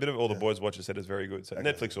a tiny bit of it. All the boys watch it, said it's very good. So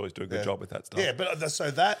Netflix always do a good job with that stuff. Yeah, but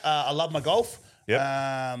so that, I love my golf. Yep.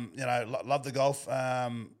 Love the golf.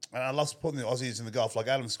 And I love supporting the Aussies in the golf. Like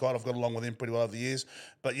Adam Scott, I've got along with him pretty well over the years.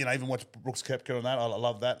 But, even watch Brooks Koepka and that. I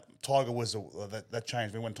love that. Tiger was, that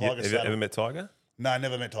changed me when Tiger started. Have you ever met Tiger? No, I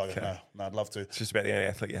never met Tiger. Okay. No, I'd love to. It's just about the only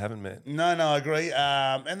athlete you haven't met. No, I agree.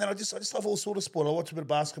 And then I just love all sort of sport. I watch a bit of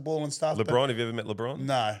basketball and stuff. LeBron, have you ever met LeBron?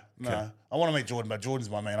 No. Okay. I want to meet Jordan, but Jordan's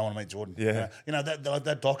my man. I want to meet Jordan. Yeah.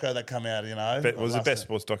 That doco that come out, It was the best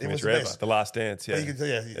sports documentary ever. The Last Dance, yeah.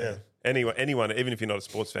 Yeah. Anyone, even if you're not a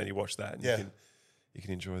sports fan, you watch that and you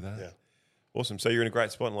can enjoy that. Yeah. Awesome. So you're in a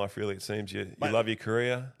great spot in life, really, it seems. You love your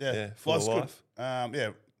career. Yeah. Full of life.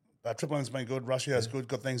 Good. Triple M's been good. Russia's good.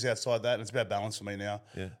 Got things outside that. It's about balance for me now.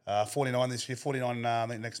 Yeah. 49 this year. 49 I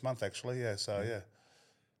think next month actually. Yeah. So yeah.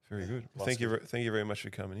 Very good. Well, thank you very much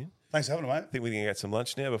for coming in. Thanks for having me, mate. I think we can get some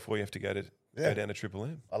lunch now before you have to go down to Triple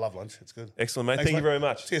M. I love lunch. It's good. Excellent, mate. Thank you very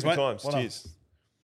much. Cheers, good mate. times. Well Cheers.